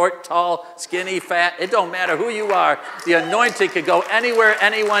 heights, short, tall, skinny, fat. It don't matter who you are. The anointing could go anywhere,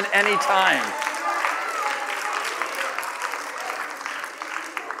 anyone, anytime.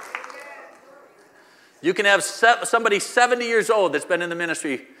 You can have somebody 70 years old that's been in the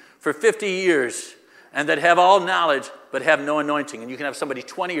ministry for 50 years and that have all knowledge but have no anointing. And you can have somebody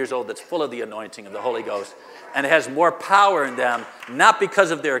 20 years old that's full of the anointing of the Holy Ghost and has more power in them, not because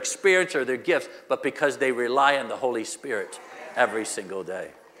of their experience or their gifts, but because they rely on the Holy Spirit every single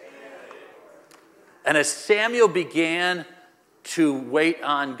day. And as Samuel began to wait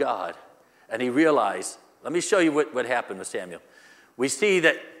on God, and he realized, let me show you what happened with Samuel. We see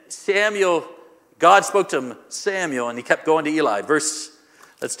that God spoke to Samuel, and he kept going to Eli.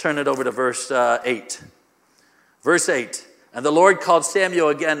 Let's turn it over to verse 8. Verse 8. And the Lord called Samuel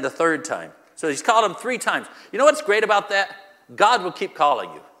again the third time. So he's called him 3 times. You know what's great about that? God will keep calling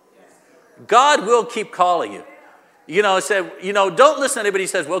you. God will keep calling you. Don't listen to anybody who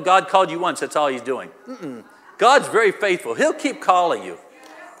says, well, God called you once, that's all He's doing. God's very faithful. He'll keep calling you.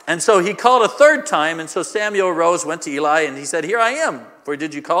 And so he called a 3rd time, and so Samuel arose, went to Eli, and he said, here I am, for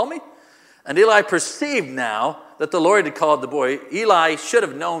did you call me? And Eli perceived now that the Lord had called the boy. Eli should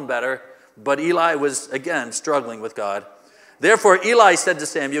have known better but Eli was, again, struggling with God. Therefore Eli said to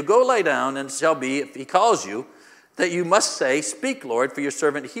Samuel, go lay down, and it shall be, if he calls you, that you must say, speak, Lord, for your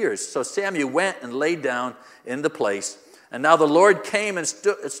servant hears. So Samuel went and laid down in the place. And now the Lord came and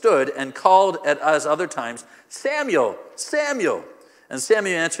stood and called at us other times, Samuel, Samuel. And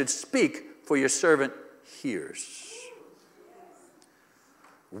Samuel answered, speak, for your servant hears.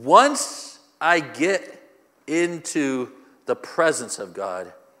 Once I get into the presence of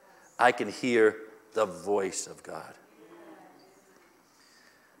God, I can hear the voice of God.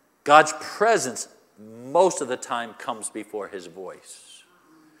 God's presence most of the time comes before his voice.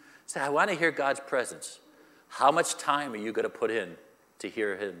 Say, I want to hear God's presence. How much time are you going to put in to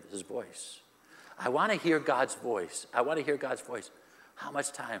hear his voice? I want to hear God's voice. I want to hear God's voice. How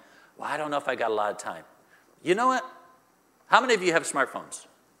much time? Well, I don't know if I got a lot of time. You know what? How many of you have smartphones?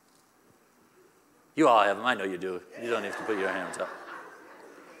 You all have them. I know you do. You don't have to put your hands up.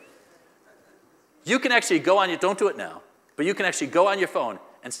 You can actually go on your, don't do it now, but you can actually go on your phone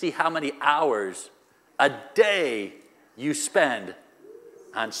and see how many hours a day you spend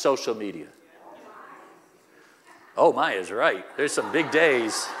on social media. Oh, my is right. There's some big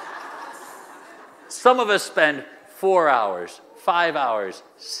days. Some of us spend 4 hours, 5 hours,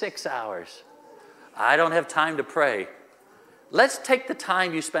 6 hours. I don't have time to pray. Let's take the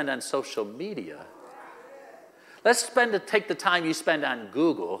time you spend on social media. Let's take the time you spend on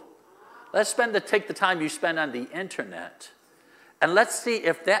Google. Let's take the time you spend on the internet. And let's see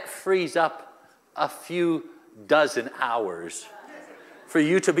if that frees up a few dozen hours for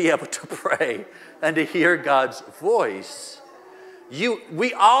you to be able to pray and to hear God's voice.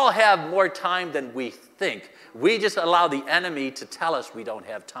 We all have more time than we think. We just allow the enemy to tell us we don't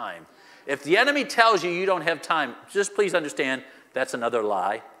have time. If the enemy tells you don't have time, just please understand that's another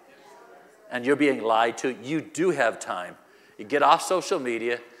lie. And you're being lied to. You do have time. You get off social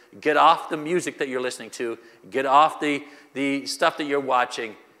media. Get off the music that you're listening to. Get off the stuff that you're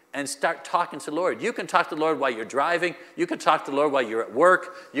watching. And start talking to the Lord. You can talk to the Lord while you're driving. You can talk to the Lord while you're at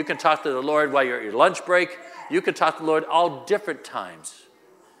work. You can talk to the Lord while you're at your lunch break. You can talk to the Lord all different times.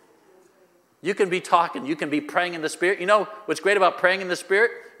 You can be talking. You can be praying in the Spirit. You know what's great about praying in the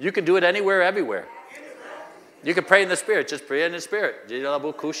Spirit? You can do it anywhere, everywhere. You can pray in the Spirit. Just pray in the Spirit.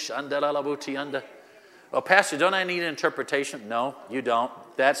 Well, Pastor, don't I need an interpretation? No, you don't.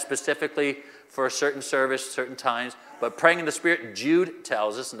 That's specifically for a certain service, certain times. But praying in the Spirit, Jude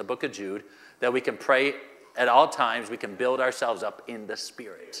tells us in the book of Jude that we can pray at all times. We can build ourselves up in the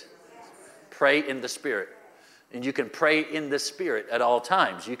Spirit. Pray in the Spirit. And you can pray in the Spirit at all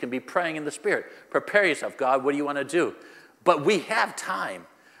times. You can be praying in the Spirit. Prepare yourself. God, what do you want to do? But we have time.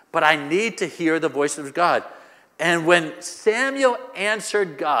 But I need to hear the voice of God. And when Samuel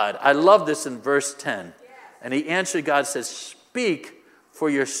answered God, I love this in verse 10. And he answered God, says, speak, for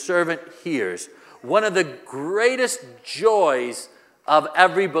your servant hears. One of the greatest joys of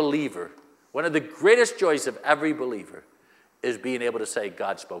every believer, one of the greatest joys of every believer is being able to say,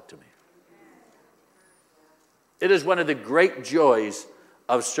 God spoke to me. It is one of the great joys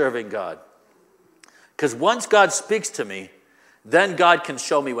of serving God. Because once God speaks to me, then God can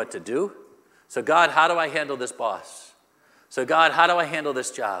show me what to do. So God, how do I handle this boss? So God, how do I handle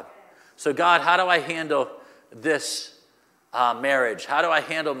this job? So God, how do I handle this marriage? How do I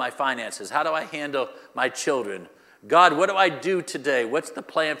handle my finances? How do I handle my children? God, what do I do today? What's the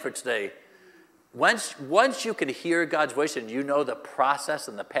plan for today? Once you can hear God's voice and you know the process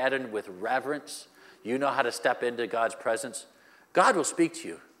and the pattern with reverence, you know how to step into God's presence, God will speak to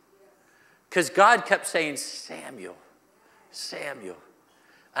you. Because God kept saying, Samuel, Samuel.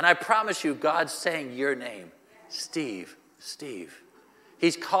 And I promise you, God's saying your name, Steve, Steve.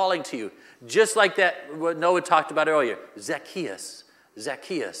 He's calling to you. Just like that, what Noah talked about earlier, Zacchaeus,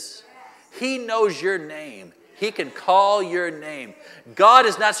 Zacchaeus. He knows your name. He can call your name. God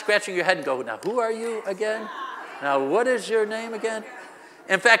is not scratching your head and go, now who are you again? Now what is your name again?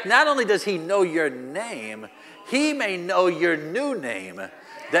 In fact, not only does he know your name, he may know your new name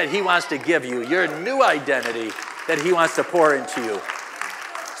that he wants to give you, your new identity that he wants to pour into you.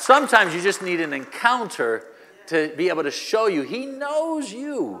 Sometimes you just need an encounter to be able to show you. He knows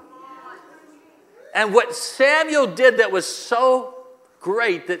you. And what Samuel did that was so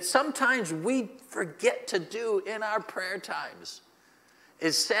great that sometimes we forget to do in our prayer times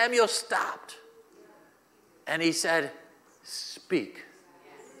is Samuel stopped and he said, speak.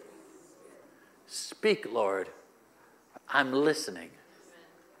 Speak, Lord. I'm listening.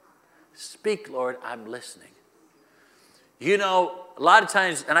 Speak, Lord. I'm listening. You know, a lot of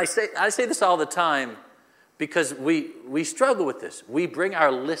times, and I say this all the time because we struggle with this. We bring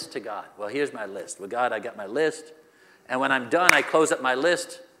our list to God. Well, here's my list. Well, God, I got my list. And when I'm done, I close up my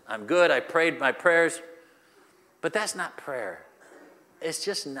list. I'm good. I prayed my prayers. But that's not prayer. It's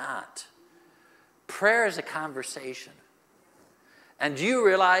just not. Prayer is a conversation. And do you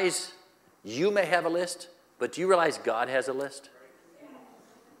realize you may have a list, but do you realize God has a list?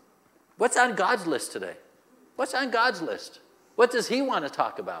 What's on God's list today? What's on God's list? What does he want to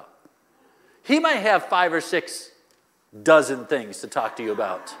talk about? He might have 5 or 6 dozen things to talk to you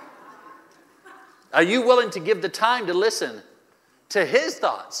about. Are you willing to give the time to listen to his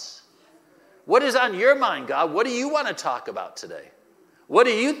thoughts? What is on your mind, God? What do you want to talk about today? What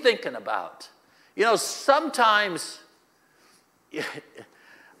are you thinking about? You know, sometimes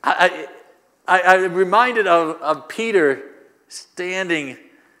I'm reminded of Peter standing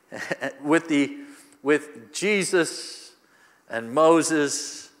with Jesus and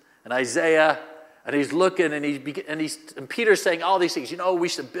Moses and Isaiah, and he's looking, and Peter's saying all these things. You know, we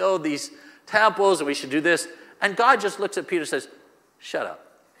should build these temples, and we should do this. And God just looks at Peter and says, shut up.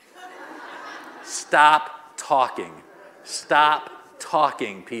 Stop talking. Stop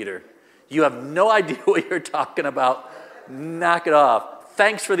talking, Peter. You have no idea what you're talking about. Knock it off.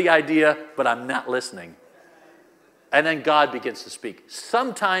 Thanks for the idea, but I'm not listening. And then God begins to speak.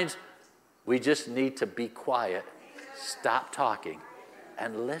 Sometimes we just need to be quiet, stop talking,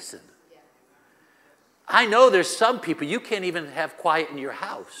 and listen. I know there's some people, you can't even have quiet in your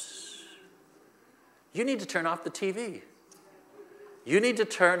house. You need to turn off the TV. You need to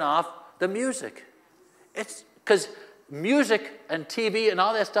turn off the music. It's because music and TV and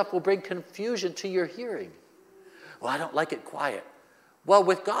all that stuff will bring confusion to your hearing. Well, I don't like it quiet. Well,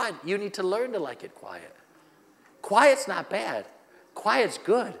 with God, you need to learn to like it quiet. Quiet's not bad. Quiet's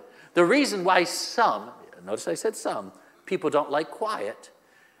good. The reason why some, notice I said some, people don't like quiet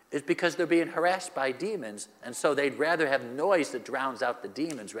is because they're being harassed by demons, and so they'd rather have noise that drowns out the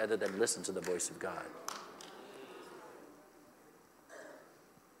demons rather than listen to the voice of God.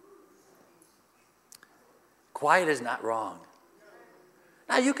 Quiet is not wrong.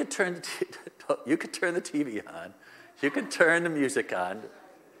 Now you could turn the TV on. You can turn the music on.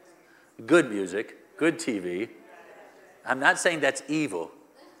 Good music, good TV. I'm not saying that's evil,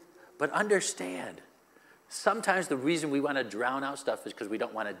 but understand, sometimes the reason we want to drown out stuff is because we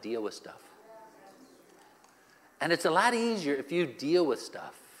don't want to deal with stuff. And it's a lot easier if you deal with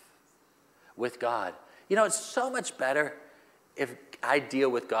stuff with God. You know, it's so much better if I deal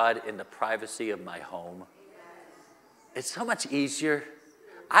with God in the privacy of my home. It's so much easier.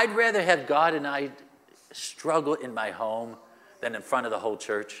 I'd rather have God and I struggle in my home than in front of the whole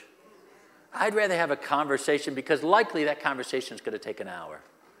church. I'd rather have a conversation because likely that conversation is going to take an hour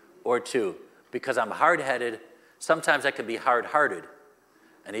or 2 because I'm hard-headed. Sometimes I can be hard-hearted,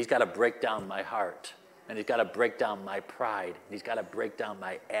 and he's got to break down my heart, and he's got to break down my pride, and he's got to break down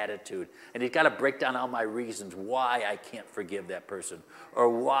my attitude, and he's got to break down all my reasons why I can't forgive that person or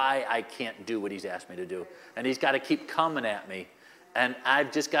why I can't do what he's asked me to do. And he's got to keep coming at me, and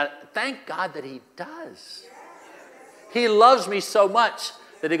I've just got, thank God that he does. He loves me so much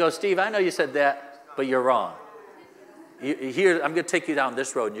that he goes, Steve, I know you said that, but you're wrong. Here, I'm going to take you down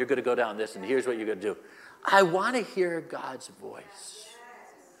this road, and you're going to go down this, and here's what you're going to do. I want to hear God's voice.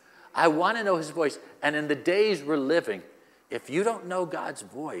 I want to know his voice. And in the days we're living, if you don't know God's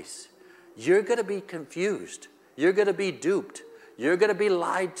voice, you're going to be confused. You're going to be duped. You're going to be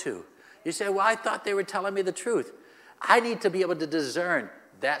lied to. You say, well, I thought they were telling me the truth. I need to be able to discern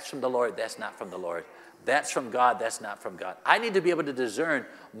that's from the Lord, that's not from the Lord. That's from God, that's not from God. I need to be able to discern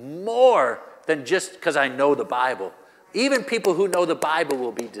more than just because I know the Bible. Even people who know the Bible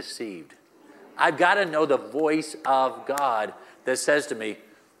will be deceived. I've got to know the voice of God that says to me,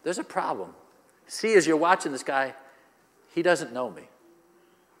 there's a problem. See, as you're watching this guy, he doesn't know me.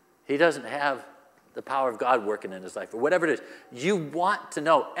 He doesn't have the power of God working in his life, or whatever it is. You want to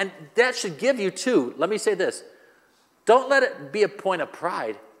know. And that should give you too. Let me say this. Don't let it be a point of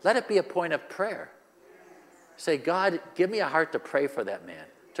pride. Let it be a point of prayer. Say, God, give me a heart to pray for that man,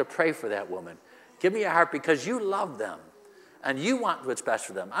 to pray for that woman. Give me a heart because you love them and you want what's best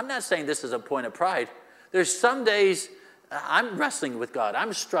for them. I'm not saying this is a point of pride. There's some days I'm wrestling with God.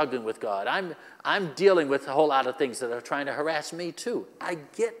 I'm struggling with God. I'm dealing with a whole lot of things that are trying to harass me too. I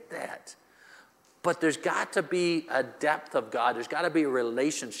get that. But there's got to be a depth of God. There's got to be a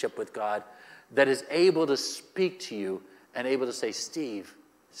relationship with God that is able to speak to you and able to say, Steve.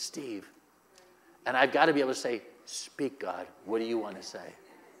 And I've got to be able to say, speak, God. What do you want to say?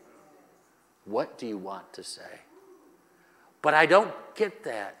 What do you want to say? But I don't get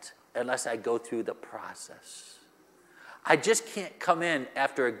that unless I go through the process. I just can't come in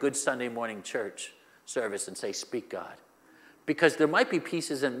after a good Sunday morning church service and say, speak, God. Because there might be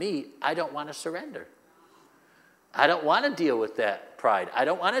pieces in me I don't want to surrender. I don't want to deal with that pride. I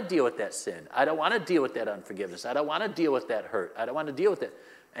don't want to deal with that sin. I don't want to deal with that unforgiveness. I don't want to deal with that hurt. I don't want to deal with it.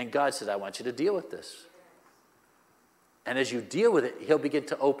 And God says, I want you to deal with this. And as you deal with it, he'll begin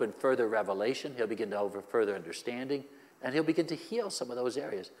to open further revelation. He'll begin to open further understanding. And he'll begin to heal some of those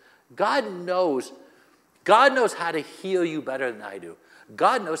areas. God knows how to heal you better than I do.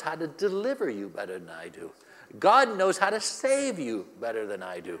 God knows how to deliver you better than I do. God knows how to save you better than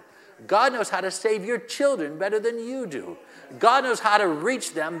I do. God knows how to save your children better than you do. God knows how to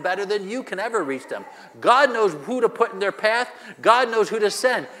reach them better than you can ever reach them. God knows who to put in their path. God knows who to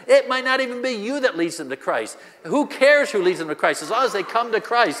send. It might not even be you that leads them to Christ. Who cares who leads them to Christ? As long as they come to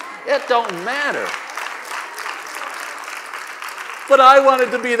Christ, it don't matter. But I wanted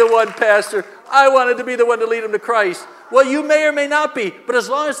to be the one, Pastor. I wanted to be the one to lead them to Christ. Well, you may or may not be, but as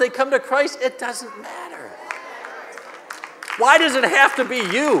long as they come to Christ, it doesn't matter. Why does it have to be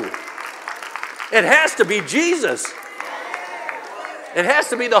you? It has to be Jesus. It has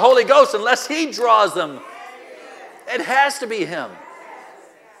to be the Holy Ghost unless he draws them. It has to be him.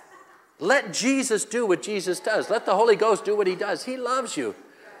 Let Jesus do what Jesus does. Let the Holy Ghost do what he does. He loves you.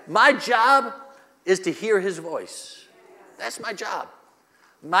 My job is to hear his voice. That's my job.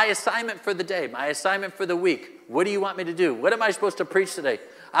 My assignment for the day, my assignment for the week. What do you want me to do? What am I supposed to preach today?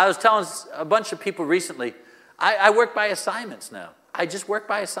 I was telling a bunch of people recently, I work by assignments now. I just work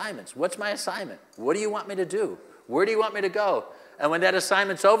by assignments. What's my assignment? What do you want me to do? Where do you want me to go? And when that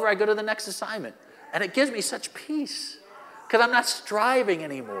assignment's over, I go to the next assignment. And it gives me such peace because I'm not striving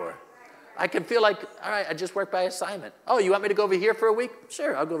anymore. I can feel like, all right, I just work by assignment. Oh, you want me to go over here for a week?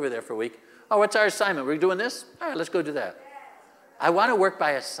 Sure, I'll go over there for a week. Oh, what's our assignment? We're doing this? All right, let's go do that. I want to work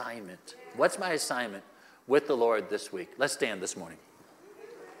by assignment. What's my assignment with the Lord this week? Let's stand this morning.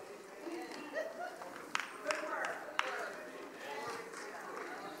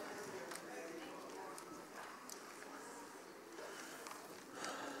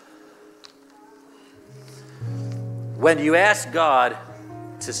 When you ask God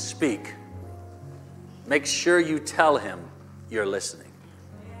to speak, make sure you tell him you're listening.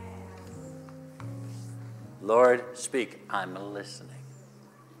 Lord, speak. I'm listening.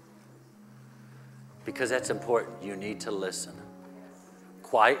 Because that's important. You need to listen.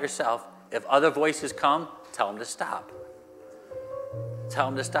 Quiet yourself. If other voices come, tell them to stop. Tell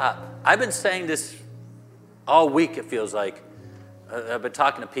them to stop. I've been saying this all week, it feels like. I've been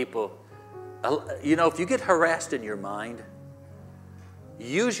talking to people. You know, if you get harassed in your mind,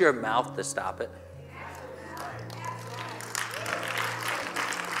 use your mouth to stop it.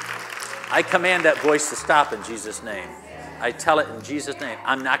 I command that voice to stop in Jesus' name. I tell it in Jesus' name.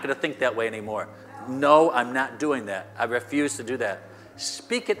 I'm not going to think that way anymore. No, I'm not doing that. I refuse to do that.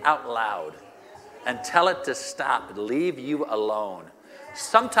 Speak it out loud and tell it to stop, leave you alone.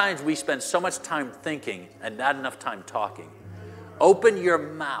 Sometimes we spend so much time thinking and not enough time talking. Open your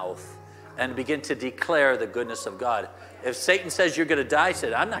mouth and begin to declare the goodness of God. If Satan says you're going to die,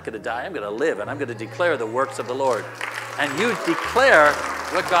 say, I'm not going to die, I'm going to live, and I'm going to declare the works of the Lord. And you declare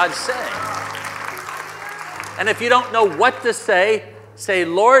what God's saying. And if you don't know what to say,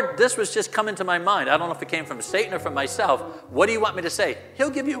 Lord, this was just coming to my mind. I don't know if it came from Satan or from myself. What do you want me to say? He'll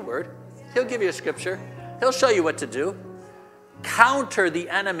give you a word. He'll give you a scripture. He'll show you what to do. Counter the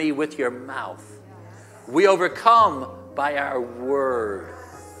enemy with your mouth. We overcome by our word.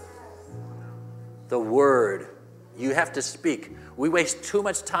 The word. You have to speak. We waste too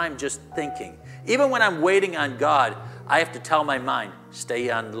much time just thinking. Even when I'm waiting on God, I have to tell my mind, stay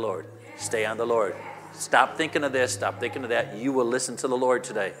on the Lord. Stay on the Lord. Stop thinking of this. Stop thinking of that. You will listen to the Lord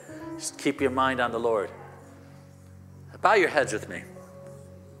today. Just keep your mind on the Lord. Bow your heads with me.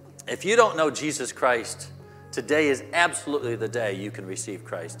 If you don't know Jesus Christ, today is absolutely the day you can receive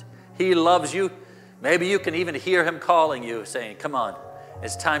Christ. He loves you. Maybe you can even hear him calling you, saying, come on,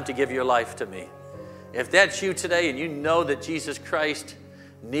 it's time to give your life to me. If that's you today and you know that Jesus Christ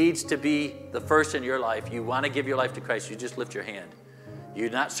needs to be the first in your life, you want to give your life to Christ, you just lift your hand. You're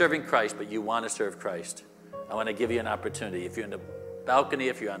not serving Christ, but you want to serve Christ. I want to give you an opportunity. If you're in the balcony,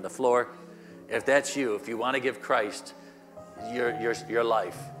 if you're on the floor, if that's you, if you want to give Christ your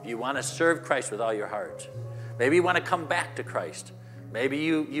life, you want to serve Christ with all your heart. Maybe you want to come back to Christ. Maybe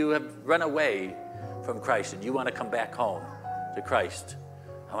you have run away from Christ and you want to come back home to Christ.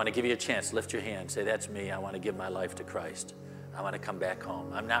 I want to give you a chance. Lift your hand. Say, that's me. I want to give my life to Christ. I want to come back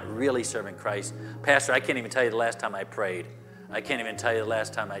home. I'm not really serving Christ. Pastor, I can't even tell you the last time I prayed. I can't even tell you the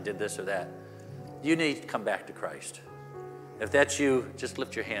last time I did this or that. You need to come back to Christ. If that's you, just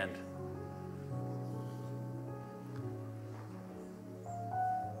lift your hand.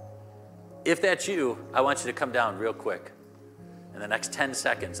 If that's you, I want you to come down real quick. In the next 10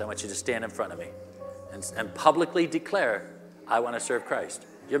 seconds, I want you to stand in front of me and publicly declare, I want to serve Christ.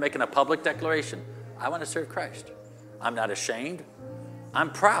 You're making a public declaration. I want to serve Christ. I'm not ashamed.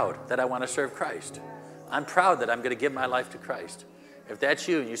 I'm proud that I want to serve Christ. I'm proud that I'm going to give my life to Christ. If that's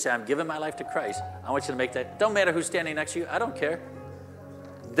you and you say, I'm giving my life to Christ, I want you to make that. Don't matter who's standing next to you. I don't care.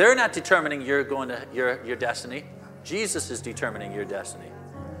 They're not determining you're going to your destiny. Jesus is determining your destiny.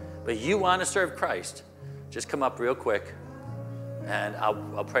 But you want to serve Christ, just come up real quick, and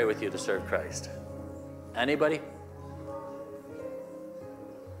I'll pray with you to serve Christ. Anybody?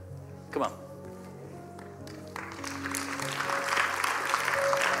 Come on.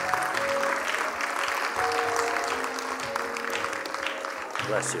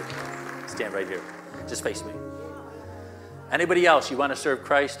 Bless you. Stand right here. Just face me. Anybody else, you want to serve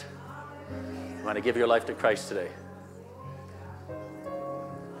Christ? You want to give your life to Christ today?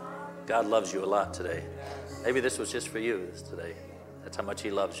 God loves you a lot today. Maybe this was just for you today. That's how much he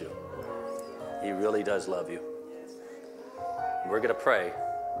loves you. He really does love you. We're going to pray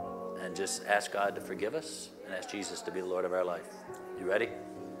and just ask God to forgive us and ask Jesus to be the Lord of our life. You ready?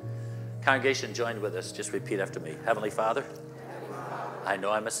 Congregation, join with us. Just repeat after me. Heavenly Father, I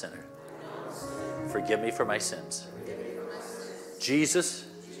know I'm a sinner. Forgive me for my sins. Jesus,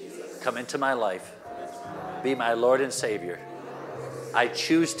 come into my life. Be my Lord and Savior. I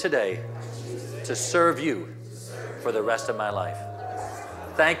choose today to serve you for the rest of my life.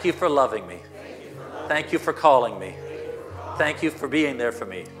 Thank you for loving me. Thank you for calling me. Thank you for being there for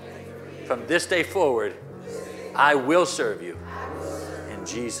me. From this day forward, I will serve you. In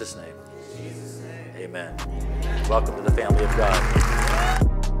Jesus' name, amen. Welcome to the family of God.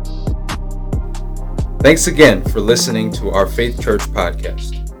 Thanks again for listening to our Faith Church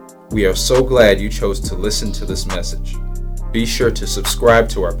podcast. We are so glad you chose to listen to this message. Be sure to subscribe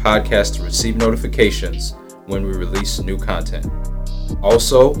to our podcast to receive notifications when we release new content.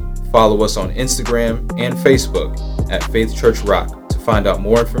 Also, follow us on Instagram and Facebook at Faith Church Rock to find out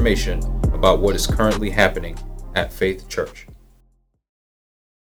more information about what is currently happening at Faith Church.